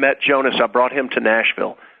when I met Jonas, I brought him to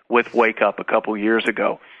Nashville with Wake Up a couple years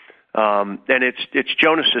ago. And it's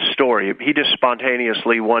Jonas's story. He just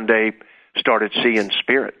spontaneously one day started seeing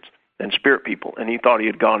spirits and spirit people, and he thought he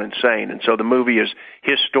had gone insane. And so the movie is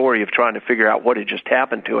his story of trying to figure out what had just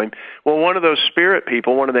happened to him. Well, one of those spirit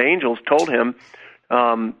people, one of the angels, told him,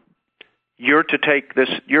 you're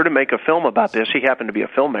to make a film about this. He happened to be a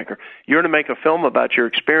filmmaker. You're to make a film about your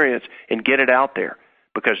experience and get it out there,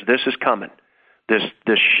 because this is coming. This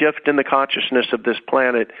shift in the consciousness of this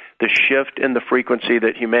planet, the shift in the frequency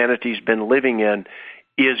that humanity's been living in,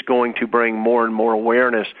 is going to bring more and more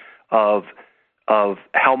awareness of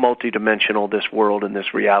how multidimensional this world and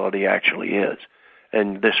this reality actually is.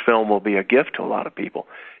 And this film will be a gift to a lot of people.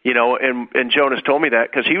 You know, and Jonas told me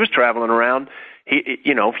that because he was traveling around.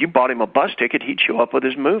 If you bought him a bus ticket, he'd show up with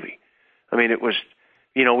his movie. I mean, it was,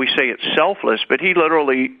 we say it's selfless, but he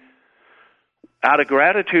literally, out of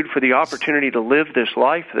gratitude for the opportunity to live this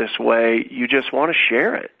life this way, you just want to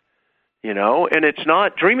share it, and it's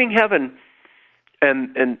not Dreaming Heaven.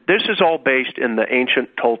 And this is all based in the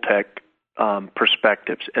ancient Toltec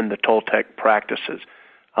perspectives and the Toltec practices,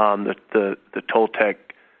 the Toltec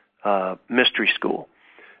mystery school.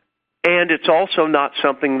 And it's also not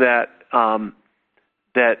something that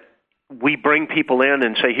we bring people in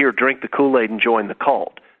and say, here, drink the Kool-Aid and join the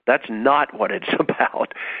cult. That's not what it's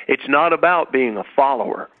about. It's not about being a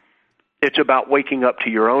follower. It's about waking up to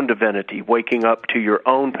your own divinity, waking up to your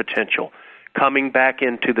own potential, coming back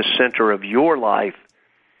into the center of your life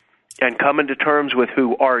and coming to terms with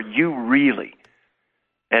who are you really,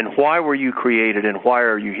 and why were you created, and why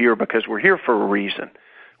are you here? Because we're here for a reason.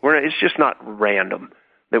 It's just not random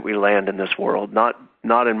that we land in this world, not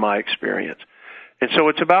in my experience. And so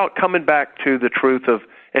it's about coming back to the truth of,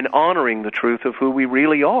 and honoring the truth of who we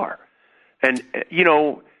really are. And,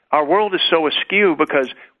 Our world is so askew because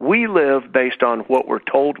we live based on what we're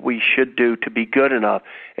told we should do to be good enough,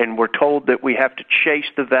 and we're told that we have to chase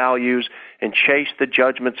the values and chase the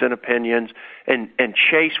judgments and opinions and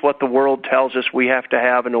chase what the world tells us we have to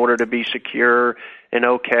have in order to be secure and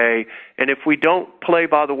okay. And if we don't play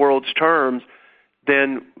by the world's terms,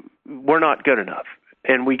 then we're not good enough,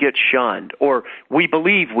 and we get shunned, or we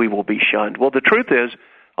believe we will be shunned. Well, the truth is,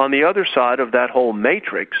 on the other side of that whole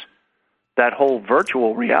matrix, that whole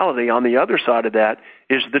virtual reality, on the other side of that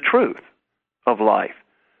is the truth of life.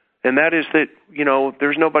 And that is that,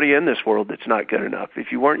 there's nobody in this world that's not good enough.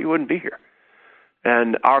 If you weren't, you wouldn't be here.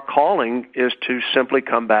 And our calling is to simply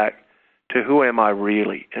come back to who am I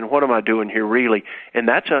really, and what am I doing here really? And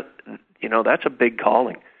that's a big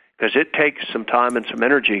calling, because it takes some time and some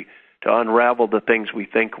energy to unravel the things we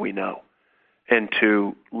think we know and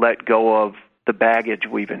to let go of the baggage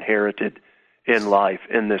we've inherited in life,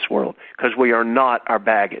 in this world, because we are not our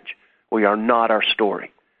baggage. We are not our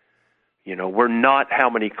story. We're not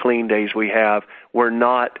how many clean days we have. We're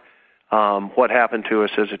not what happened to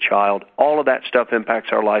us as a child. All of that stuff impacts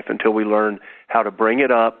our life until we learn how to bring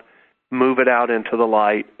it up, move it out into the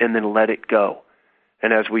light, and then let it go.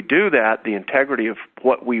 And as we do that, the integrity of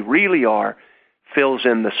what we really are fills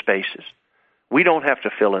in the spaces. We don't have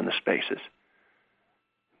to fill in the spaces.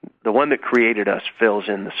 The one that created us fills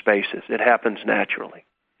in the spaces. It happens naturally.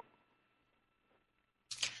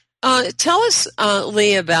 Tell us,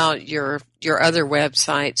 Lee, about your other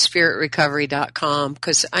website, spiritrecovery.com,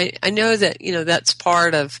 because I know that, that's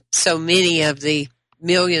part of so many of the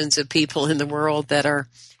millions of people in the world that are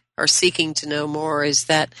seeking to know more, is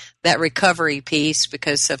that recovery piece,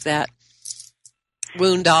 because of that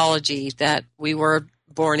woundology that we were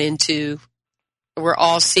born into. We're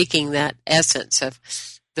all seeking that essence of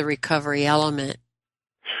the recovery element.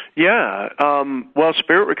 Yeah. Well,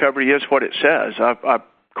 Spirit Recovery is what it says. I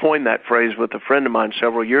coined that phrase with a friend of mine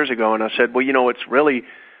several years ago, and I said, well, it's really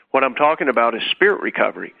what I'm talking about is spirit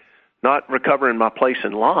recovery, not recovering my place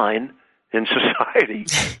in line in society,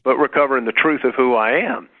 but recovering the truth of who I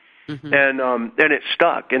am. Mm-hmm. And it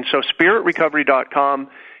stuck. And so spiritrecovery.com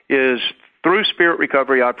is, through Spirit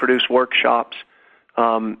Recovery, I produce workshops,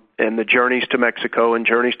 and the journeys to Mexico and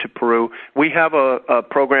journeys to Peru. We have a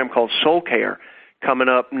program called Soul Care coming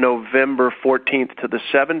up November 14th to the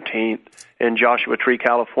 17th in Joshua Tree,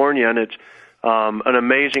 California, and it's an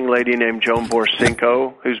amazing lady named Joan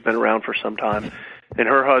Borsinko, who's been around for some time, and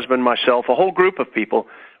her husband, myself, a whole group of people.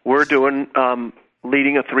 We're doing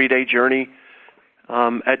leading a 3-day journey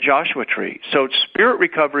at Joshua Tree. So Spirit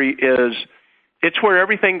Recovery it's where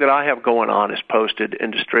everything that I have going on is posted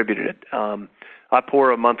and distributed. I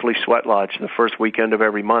pour a monthly sweat lodge the first weekend of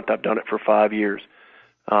every month. I've done it for 5 years.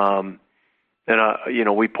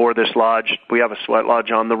 We pour this lodge. We have a sweat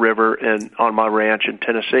lodge on the river and on my ranch in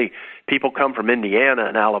Tennessee. People come from Indiana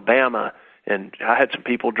and Alabama, and I had some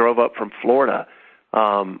people drove up from Florida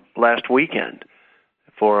last weekend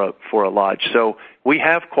for a lodge. So we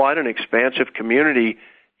have quite an expansive community.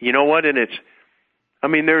 You know what? And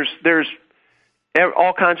there's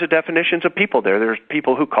all kinds of definitions of people there. There's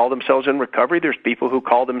people who call themselves in recovery. There's people who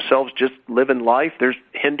call themselves just living life. There's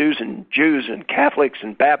Hindus and Jews and Catholics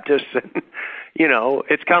and Baptists. And,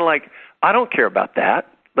 it's kind of like, I don't care about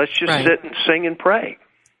that. Let's just sit and sing and pray.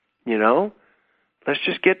 Let's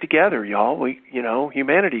just get together, y'all.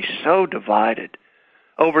 Humanity's so divided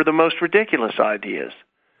over the most ridiculous ideas.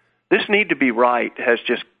 This need to be right has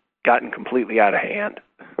just gotten completely out of hand.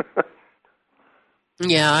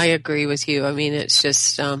 Yeah, I agree with you. I mean, it's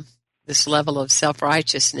just this level of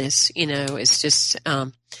self-righteousness, it's just,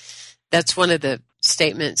 that's one of the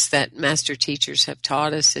statements that master teachers have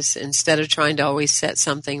taught us, is instead of trying to always set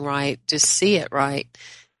something right, just see it right,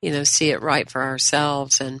 see it right for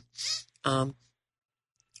ourselves. And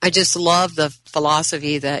I just love the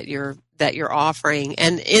philosophy that you're offering.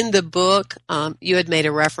 And in the book, you had made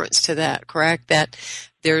a reference to that, correct? That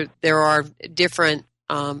there are different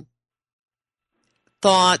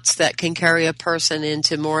thoughts that can carry a person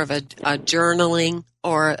into more of a journaling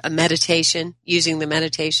or a meditation, using the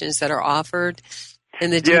meditations that are offered in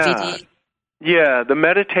the DVD. Yeah, the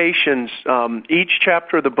meditations, each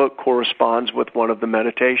chapter of the book corresponds with one of the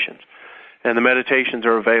meditations. And the meditations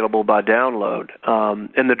are available by download,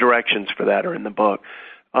 and the directions for that are in the book.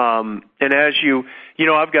 And as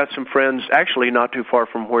I've got some friends, actually not too far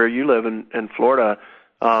from where you live in Florida,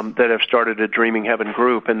 that have started a Dreaming Heaven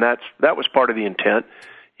group, and that was part of the intent.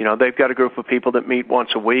 They've got a group of people that meet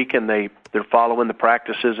once a week, and they're following the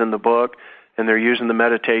practices in the book, and they're using the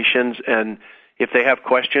meditations. And if they have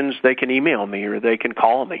questions, they can email me or they can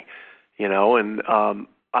call me. And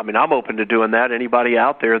I'm open to doing that. Anybody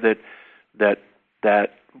out there that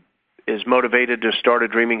is motivated to start a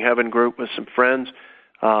Dreaming Heaven group with some friends,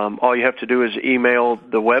 all you have to do is email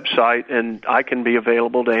the website, and I can be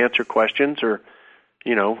available to answer questions or,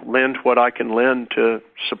 lend what I can lend to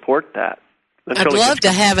support that. I'd love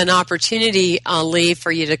to have an opportunity, Lee,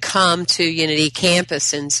 for you to come to Unity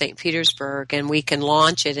Campus in St. Petersburg, and we can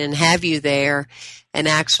launch it and have you there and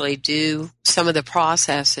actually do some of the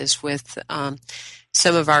processes with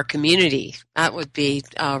some of our community. That would be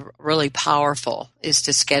really powerful, is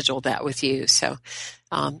to schedule that with you. So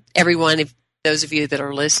everyone, those of you that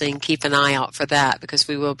are listening, keep an eye out for that, because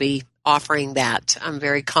we will be offering that, I'm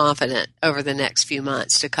very confident, over the next few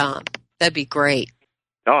months to come. That'd be great.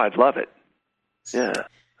 Oh, I'd love it. Yeah,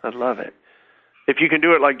 I'd love it. If you can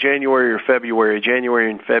do it like January or February, January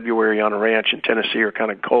and February on a ranch in Tennessee are kind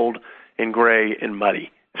of cold and gray and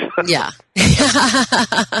muddy. Yeah.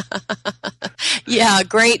 Yeah,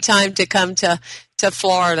 great time to come to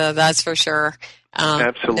Florida, that's for sure.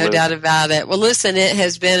 Absolutely. No doubt about it. Well, listen, it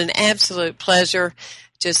has been an absolute pleasure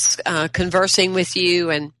just conversing with you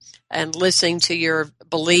and listening to your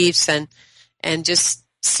beliefs and just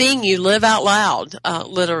seeing you live out loud,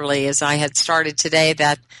 literally, as I had started today.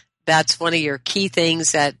 That's one of your key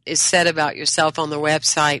things that is said about yourself on the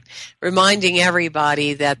website, reminding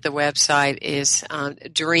everybody that the website is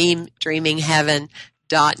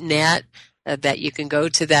dreamingheaven.net, that you can go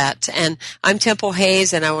to that. And I'm Temple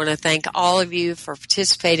Hayes, and I want to thank all of you for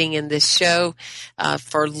participating in this show,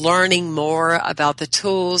 for learning more about the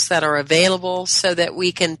tools that are available so that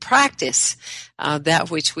we can practice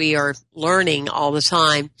that which we are learning all the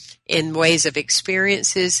time in ways of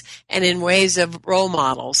experiences and in ways of role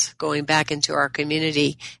models, going back into our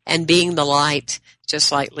community and being the light, just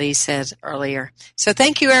like Lee said earlier. So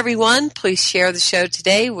thank you, everyone. Please share the show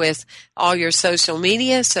today with all your social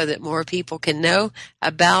media so that more people can know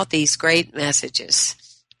about these great messages.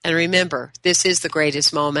 And remember, this is the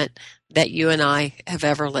greatest moment that you and I have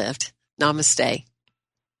ever lived. Namaste.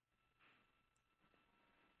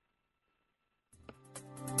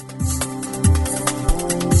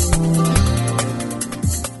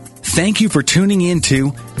 Thank you for tuning in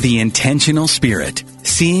to The Intentional Spirit,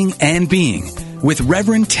 Seeing and Being with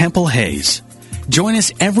Reverend Temple Hayes. Join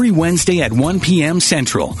us every Wednesday at 1 p.m.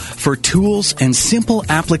 Central for tools and simple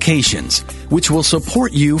applications which will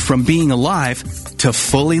support you from being alive to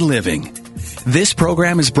fully living. This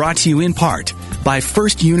program is brought to you in part by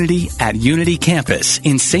First Unity at Unity Campus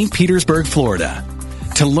in St. Petersburg, Florida.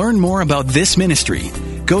 To learn more about this ministry,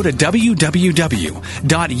 go to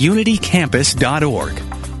www.unitycampus.org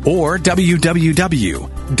or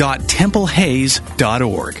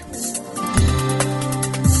www.templehays.org.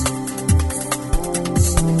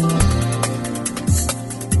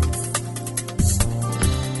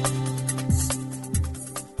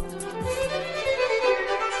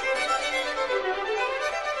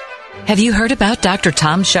 Have you heard about Dr.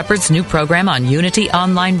 Tom Shepard's new program on Unity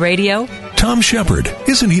Online Radio? Tom Shepard,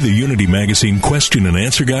 isn't he the Unity Magazine question and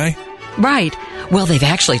answer guy? Right. Well, they've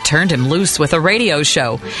actually turned him loose with a radio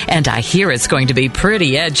show, and I hear it's going to be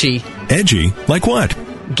pretty edgy. Edgy? Like what?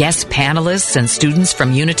 Guest panelists and students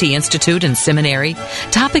from Unity Institute and Seminary,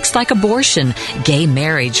 topics like abortion, gay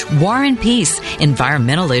marriage, war and peace,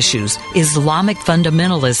 environmental issues, Islamic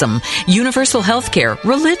fundamentalism, universal health care,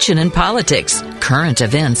 religion and politics, current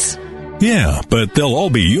events. Yeah, but they'll all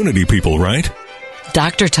be Unity people, right?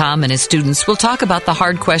 Dr. Tom and his students will talk about the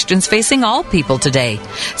hard questions facing all people today,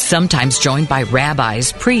 sometimes joined by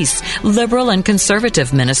rabbis, priests, liberal and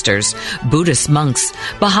conservative ministers, Buddhist monks,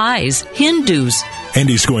 Baha'is, Hindus. And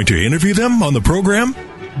he's going to interview them on the program?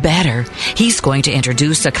 Better, he's going to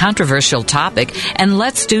introduce a controversial topic and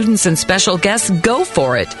let students and special guests go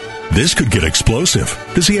for it. This could get explosive.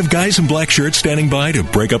 Does he have guys in black shirts standing by to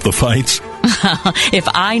break up the fights? If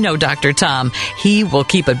I know Dr. Tom, he will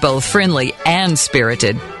keep it both friendly and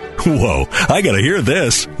spirited. Whoa, I gotta hear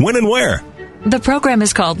this. When and where? The program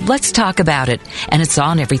is called Let's Talk About It, and it's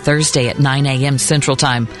on every Thursday at 9 a.m. Central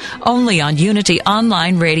Time, only on Unity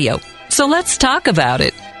Online Radio. So let's talk about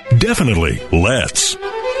it. Definitely, let's.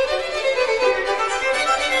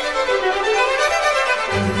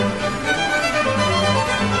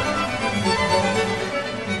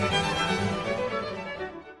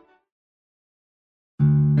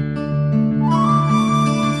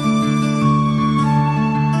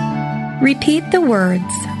 Repeat the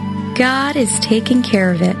words, God is taking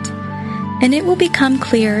care of it, and it will become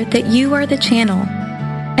clear that you are the channel,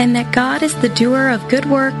 and that God is the doer of good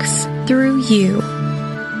works through you.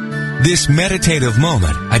 This meditative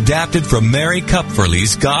moment, adapted from Mary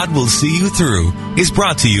Kupferle's God Will See You Through, is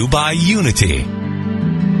brought to you by Unity.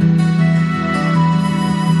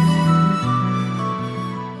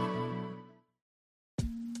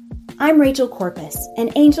 I'm Rachel Corpus, an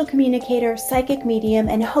angel communicator, psychic medium,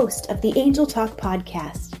 and host of the Angel Talk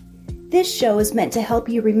podcast. This show is meant to help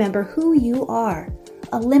you remember who you are,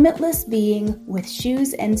 a limitless being with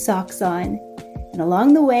shoes and socks on. And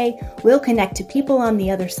along the way, we'll connect to people on the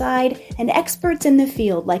other side and experts in the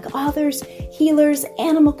field like authors, healers,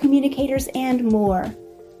 animal communicators, and more.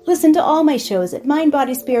 Listen to all my shows at Mind,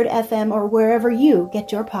 Body, Spirit FM or wherever you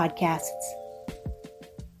get your podcasts.